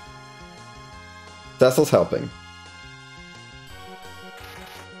 Cecil's helping.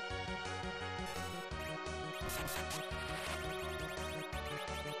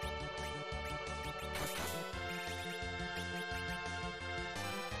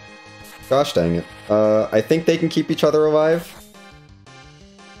 Gosh dang it. I think they can keep each other alive.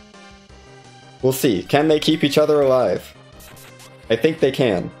 We'll see. Can they keep each other alive? I think they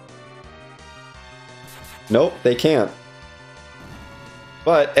can. Nope, they can't.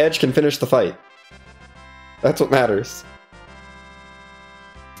 But Edge can finish the fight. That's what matters.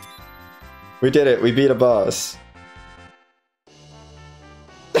 We did it. We beat a boss.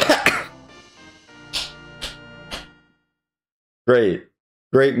 Great.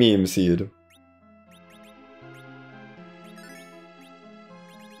 Great meme, Seed.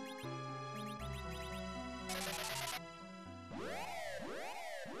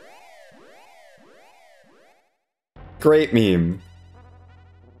 Great meme.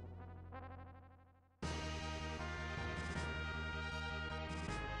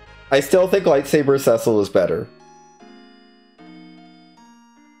 I still think Lightsaber Cecil is better.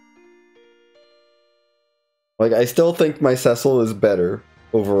 Like, I still think my Cecil is better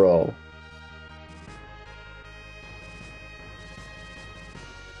overall.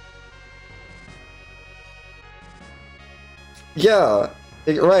 Yeah,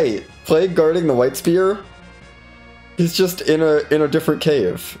 right. Plague guarding the White Spear. He's just in a different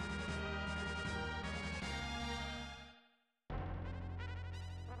cave.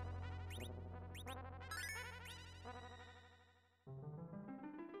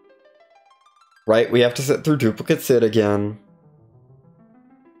 Right, we have to sit through Duplicate Sid again.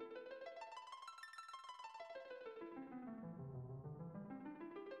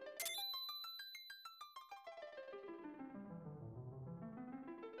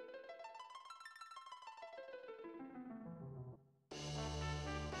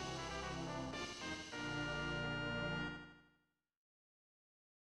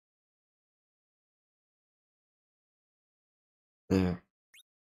 Yeah.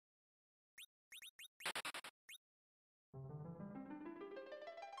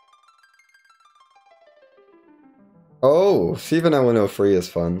 Oh, see Vanilla No Free is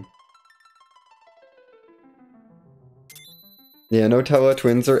fun. Yeah, Nutella,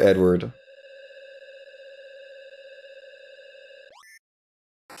 Twins, or Edward.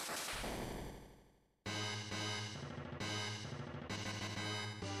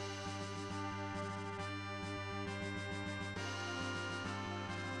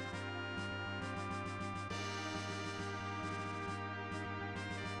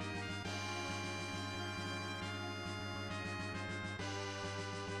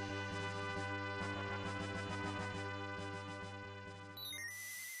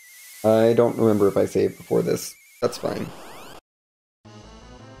 I don't remember if I saved before this. That's fine.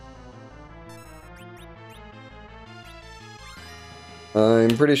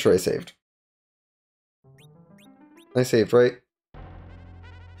 I'm pretty sure I saved. I saved, right?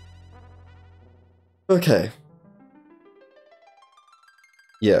 Okay.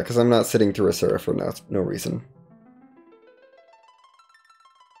 Yeah, because I'm not sitting through a Seraph for no reason.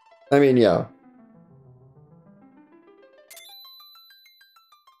 I mean, yeah.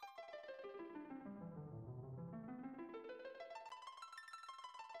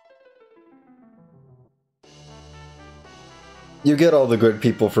 You get all the good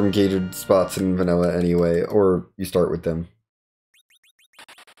people from gated spots in vanilla anyway, or you start with them.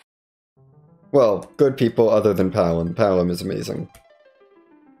 Well, good people other than Palom. Palom is amazing.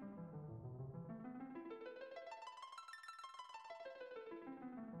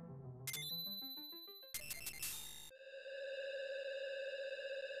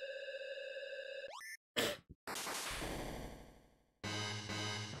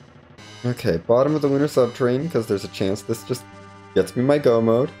 Okay, bottom of the lunar subterrane, because there's a chance this just gets me my go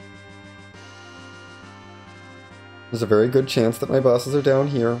mode. There's a very good chance that my bosses are down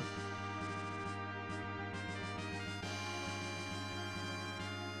here.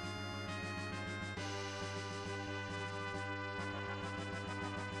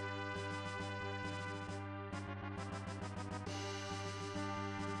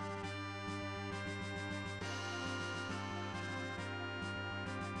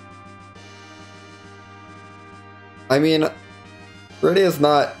 I mean, Ready is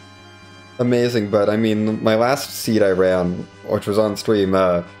not amazing, but I mean, my last seed I ran, which was on stream,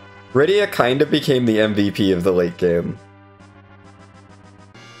 Rydia kind of became the MVP of the late game.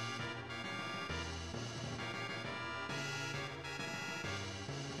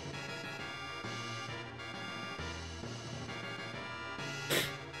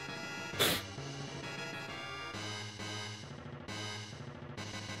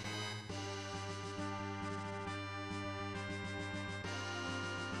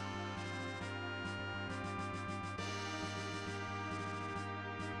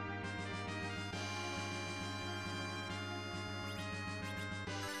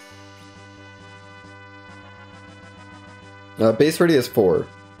 Base ready is 4.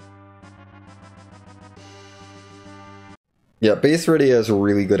 Yeah, base ready is a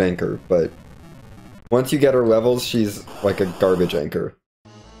really good anchor, but once you get her levels, she's like a garbage anchor.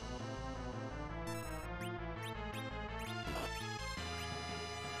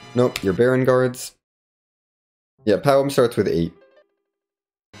 Nope, your Baron guards. Yeah, Powham starts with 8.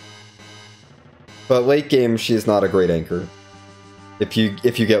 But late game, she's not a great anchor. If you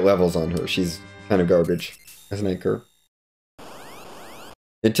get levels on her, she's kind of garbage as an anchor.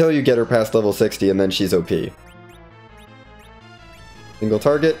 Until you get her past level 60, and then she's OP. Single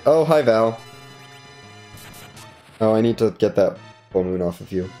target. Oh, hi Val. Oh, I need to get that full moon off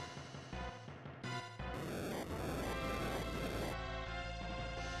of you.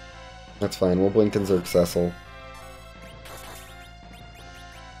 That's fine, we'll blink and Zerg Cecil.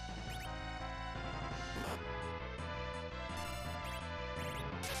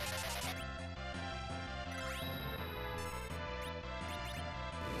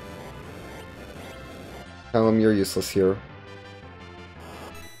 Callum, you're useless here.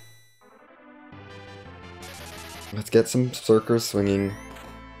 Let's get some Zerkers swinging.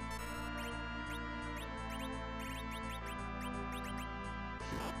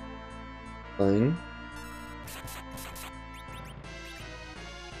 Fine.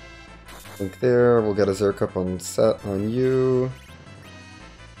 Link there, we'll get a Zerk up on set on you.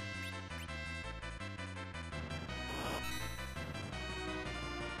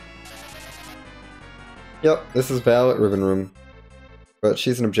 Yep, this is Val at Ribbon Room. But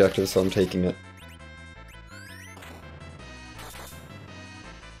she's an objective, so I'm taking it.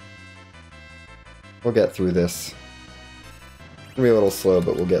 We'll get through this. It's gonna be a little slow,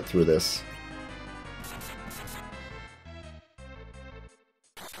 but we'll get through this.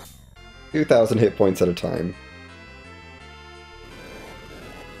 $2,000 hit points at a time.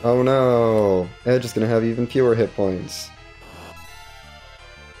 Oh no! Edge is gonna have even fewer hit points.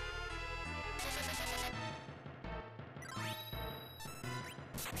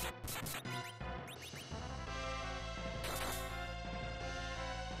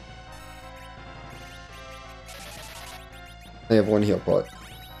 I have one heal pot.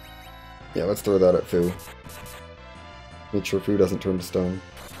 Yeah, let's throw that at Fu. Make sure Fu doesn't turn to stone.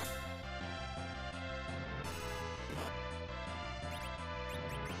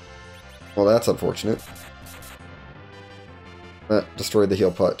 Well, that's unfortunate. That destroyed the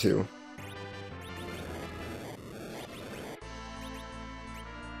heal pot too.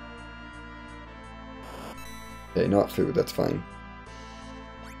 Okay, not Fu, that's fine.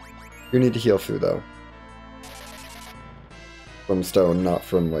 You need to heal Fu though. From stone, not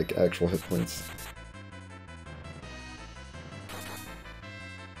from, like, actual hit points.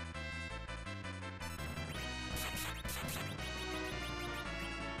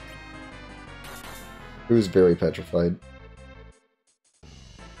 Who's very petrified.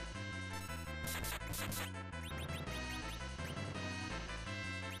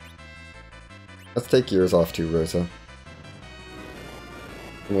 Let's take yours off too, Rosa.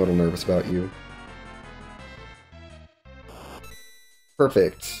 I'm a little nervous about you.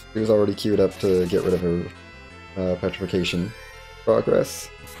 Perfect. He was already queued up to get rid of her petrification progress.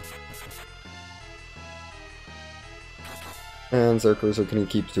 And Zerkers are going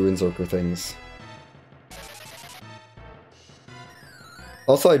to keep doing Zerker things.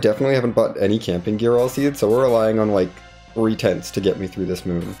 Also, I definitely haven't bought any camping gear all season, so we're relying on like 3 tents to get me through this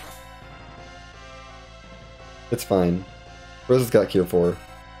moon. It's fine. Rosa's got Cure 4.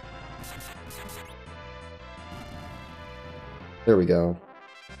 There we go.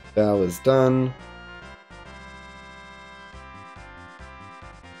 Val is done.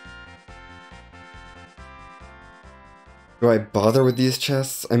 Do I bother with these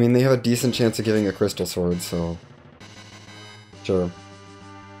chests? I mean, they have a decent chance of giving a crystal sword, so... Sure.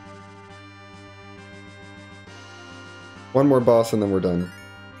 One more boss and then we're done.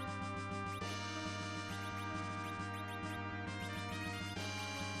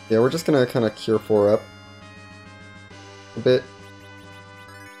 Yeah, we're just gonna kind of Cure 4 up a bit.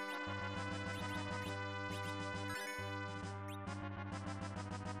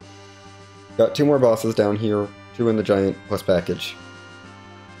 Got 2 more bosses down here, 2 in the giant plus package.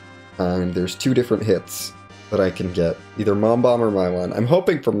 And there's 2 different hits that I can get. Either Mom Bomb or Mylon. I'm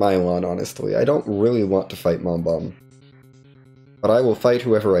hoping for Mylon, honestly. I don't really want to fight Mom Bomb. But I will fight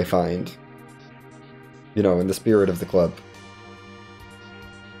whoever I find. You know, in the spirit of the club.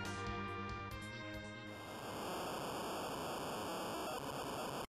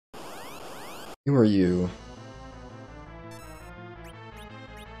 Who are you?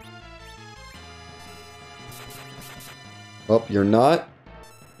 Oh, you're not?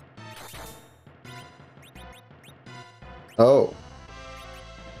 Oh.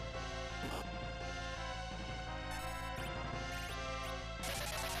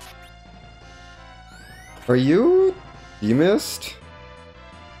 Are you demist?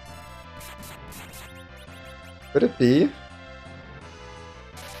 Could it be?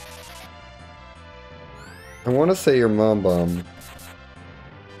 I want to say you're Mom Bomb.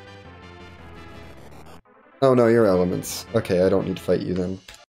 Oh no, you're Elements. Okay, I don't need to fight you then.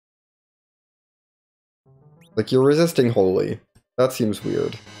 Like, you're resisting Holy. That seems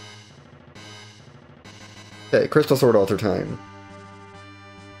weird. Okay, Crystal Sword Alter time.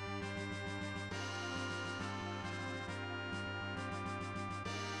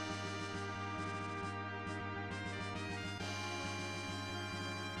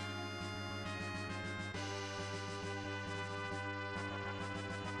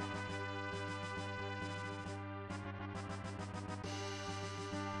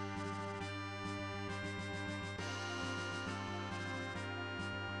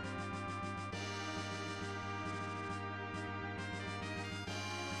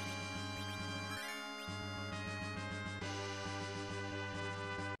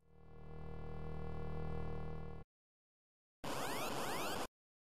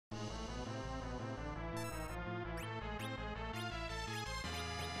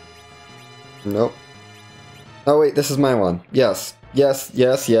 Nope. Oh wait, this is my one. Yes. Yes,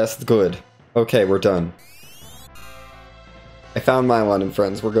 yes, yes, good. Okay, we're done. I found my one, and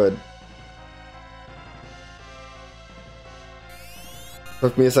friends, we're good.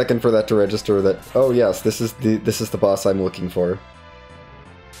 Took me a second for that to register that, oh yes, this is the boss I'm looking for.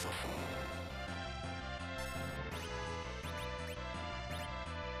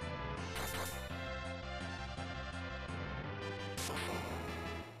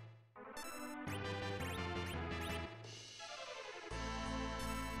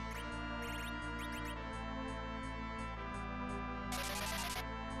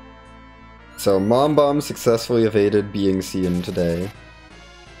 So, Mom Bomb successfully evaded being seen today.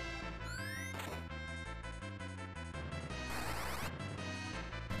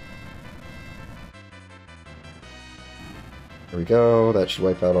 There we go, that should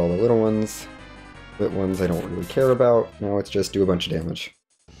wipe out all the little ones. The ones I don't really care about. Now let's just do a bunch of damage.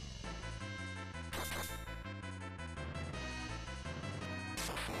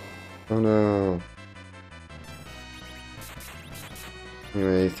 Oh no.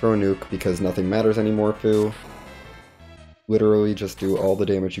 Anyway, throw a nuke because nothing matters anymore, Fu. Literally just do all the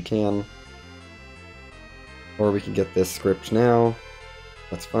damage you can. Or we can get this script now.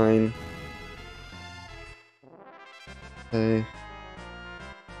 That's fine. Okay.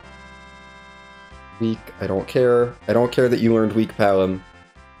 Weak, I don't care. I don't care that you learned weak, Palom.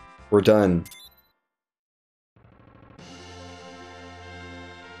 We're done.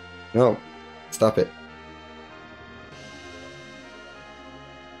 No. Stop it.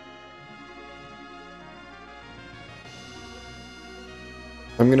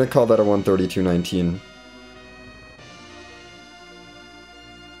 I'm gonna call that a 132.19.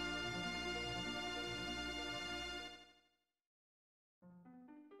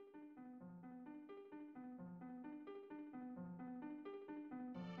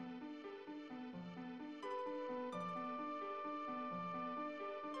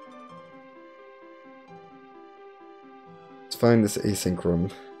 Let's find this async room.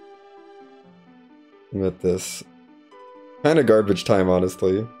 With this. Kinda garbage time,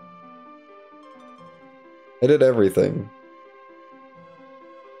 honestly. I did everything.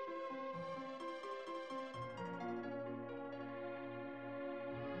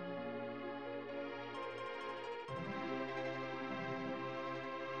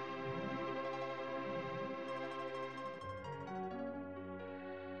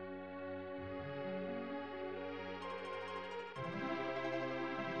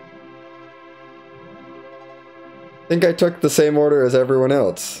 I think I took the same order as everyone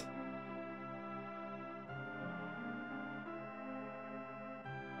else.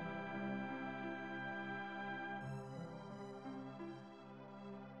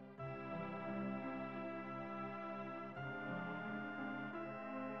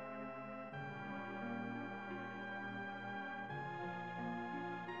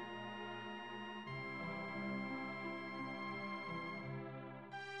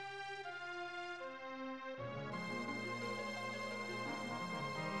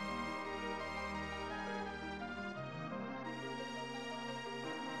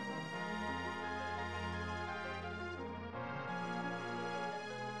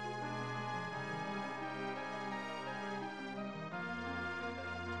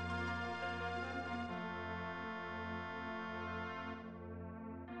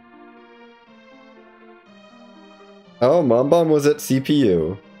 Oh, Mom Bomb was at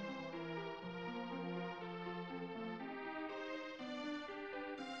CPU.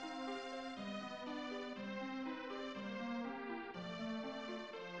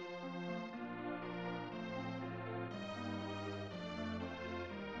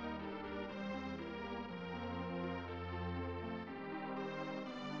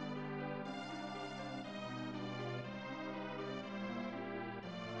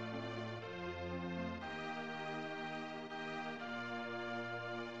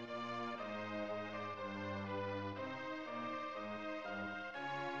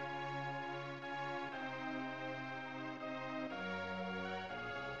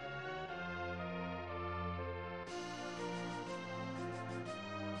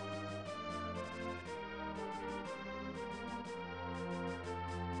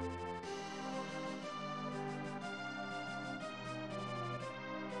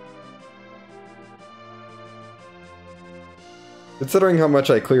 Considering how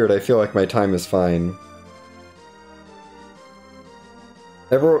much I cleared, I feel like my time is fine.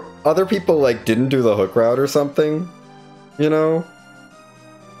 Other people, like, didn't do the hook route or something, you know?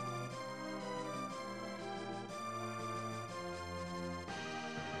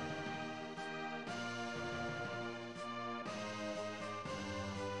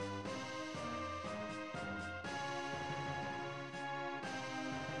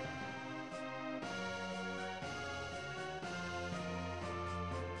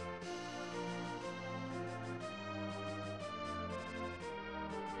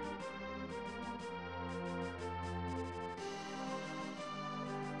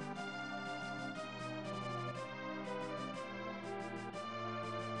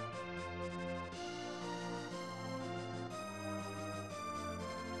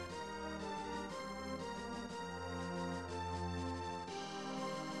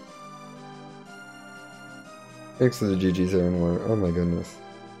 Thanks to the GG's Aaron War. Oh my goodness.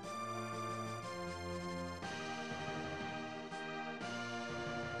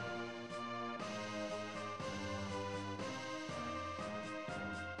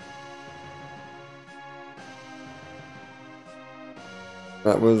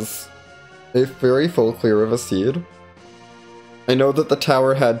 That was a very full clear of a seed. I know that the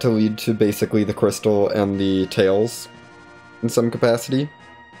tower had to lead to basically the crystal and the tails in some capacity.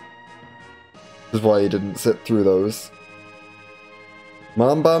 Which is why he didn't sit through those.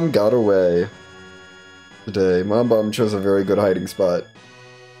 Mom Bomb got away today. Mom Bomb chose a very good hiding spot.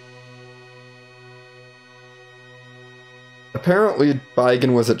 Apparently,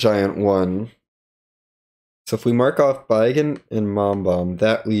 Baigen was at Giant 1. So if we mark off Baigen and Mom Bomb,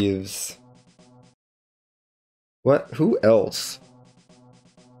 that leaves... What? Who else?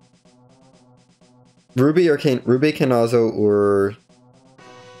 Ruby, Kanazo, or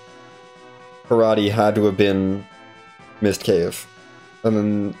Karate had to have been Mist Cave. And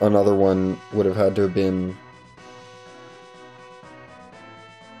then another one would have had to have been...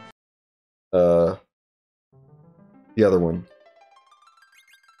 the other one.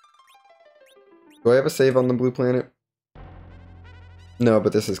 Do I have a save on the blue planet? No,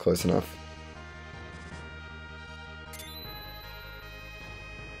 but this is close enough.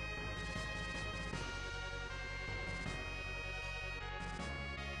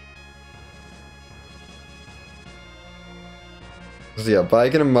 So yeah,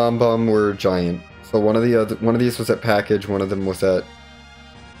 Baigen and Mom Bomb were giant. So one of these was at package, one of them was at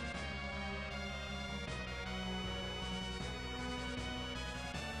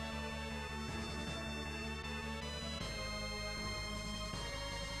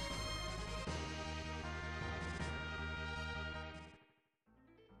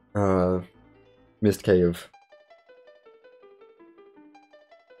Mist Cave.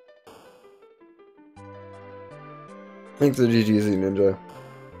 Thanks to GGZ Ninja.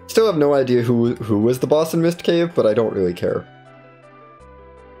 Still have no idea who was the boss in Mist Cave, but I don't really care.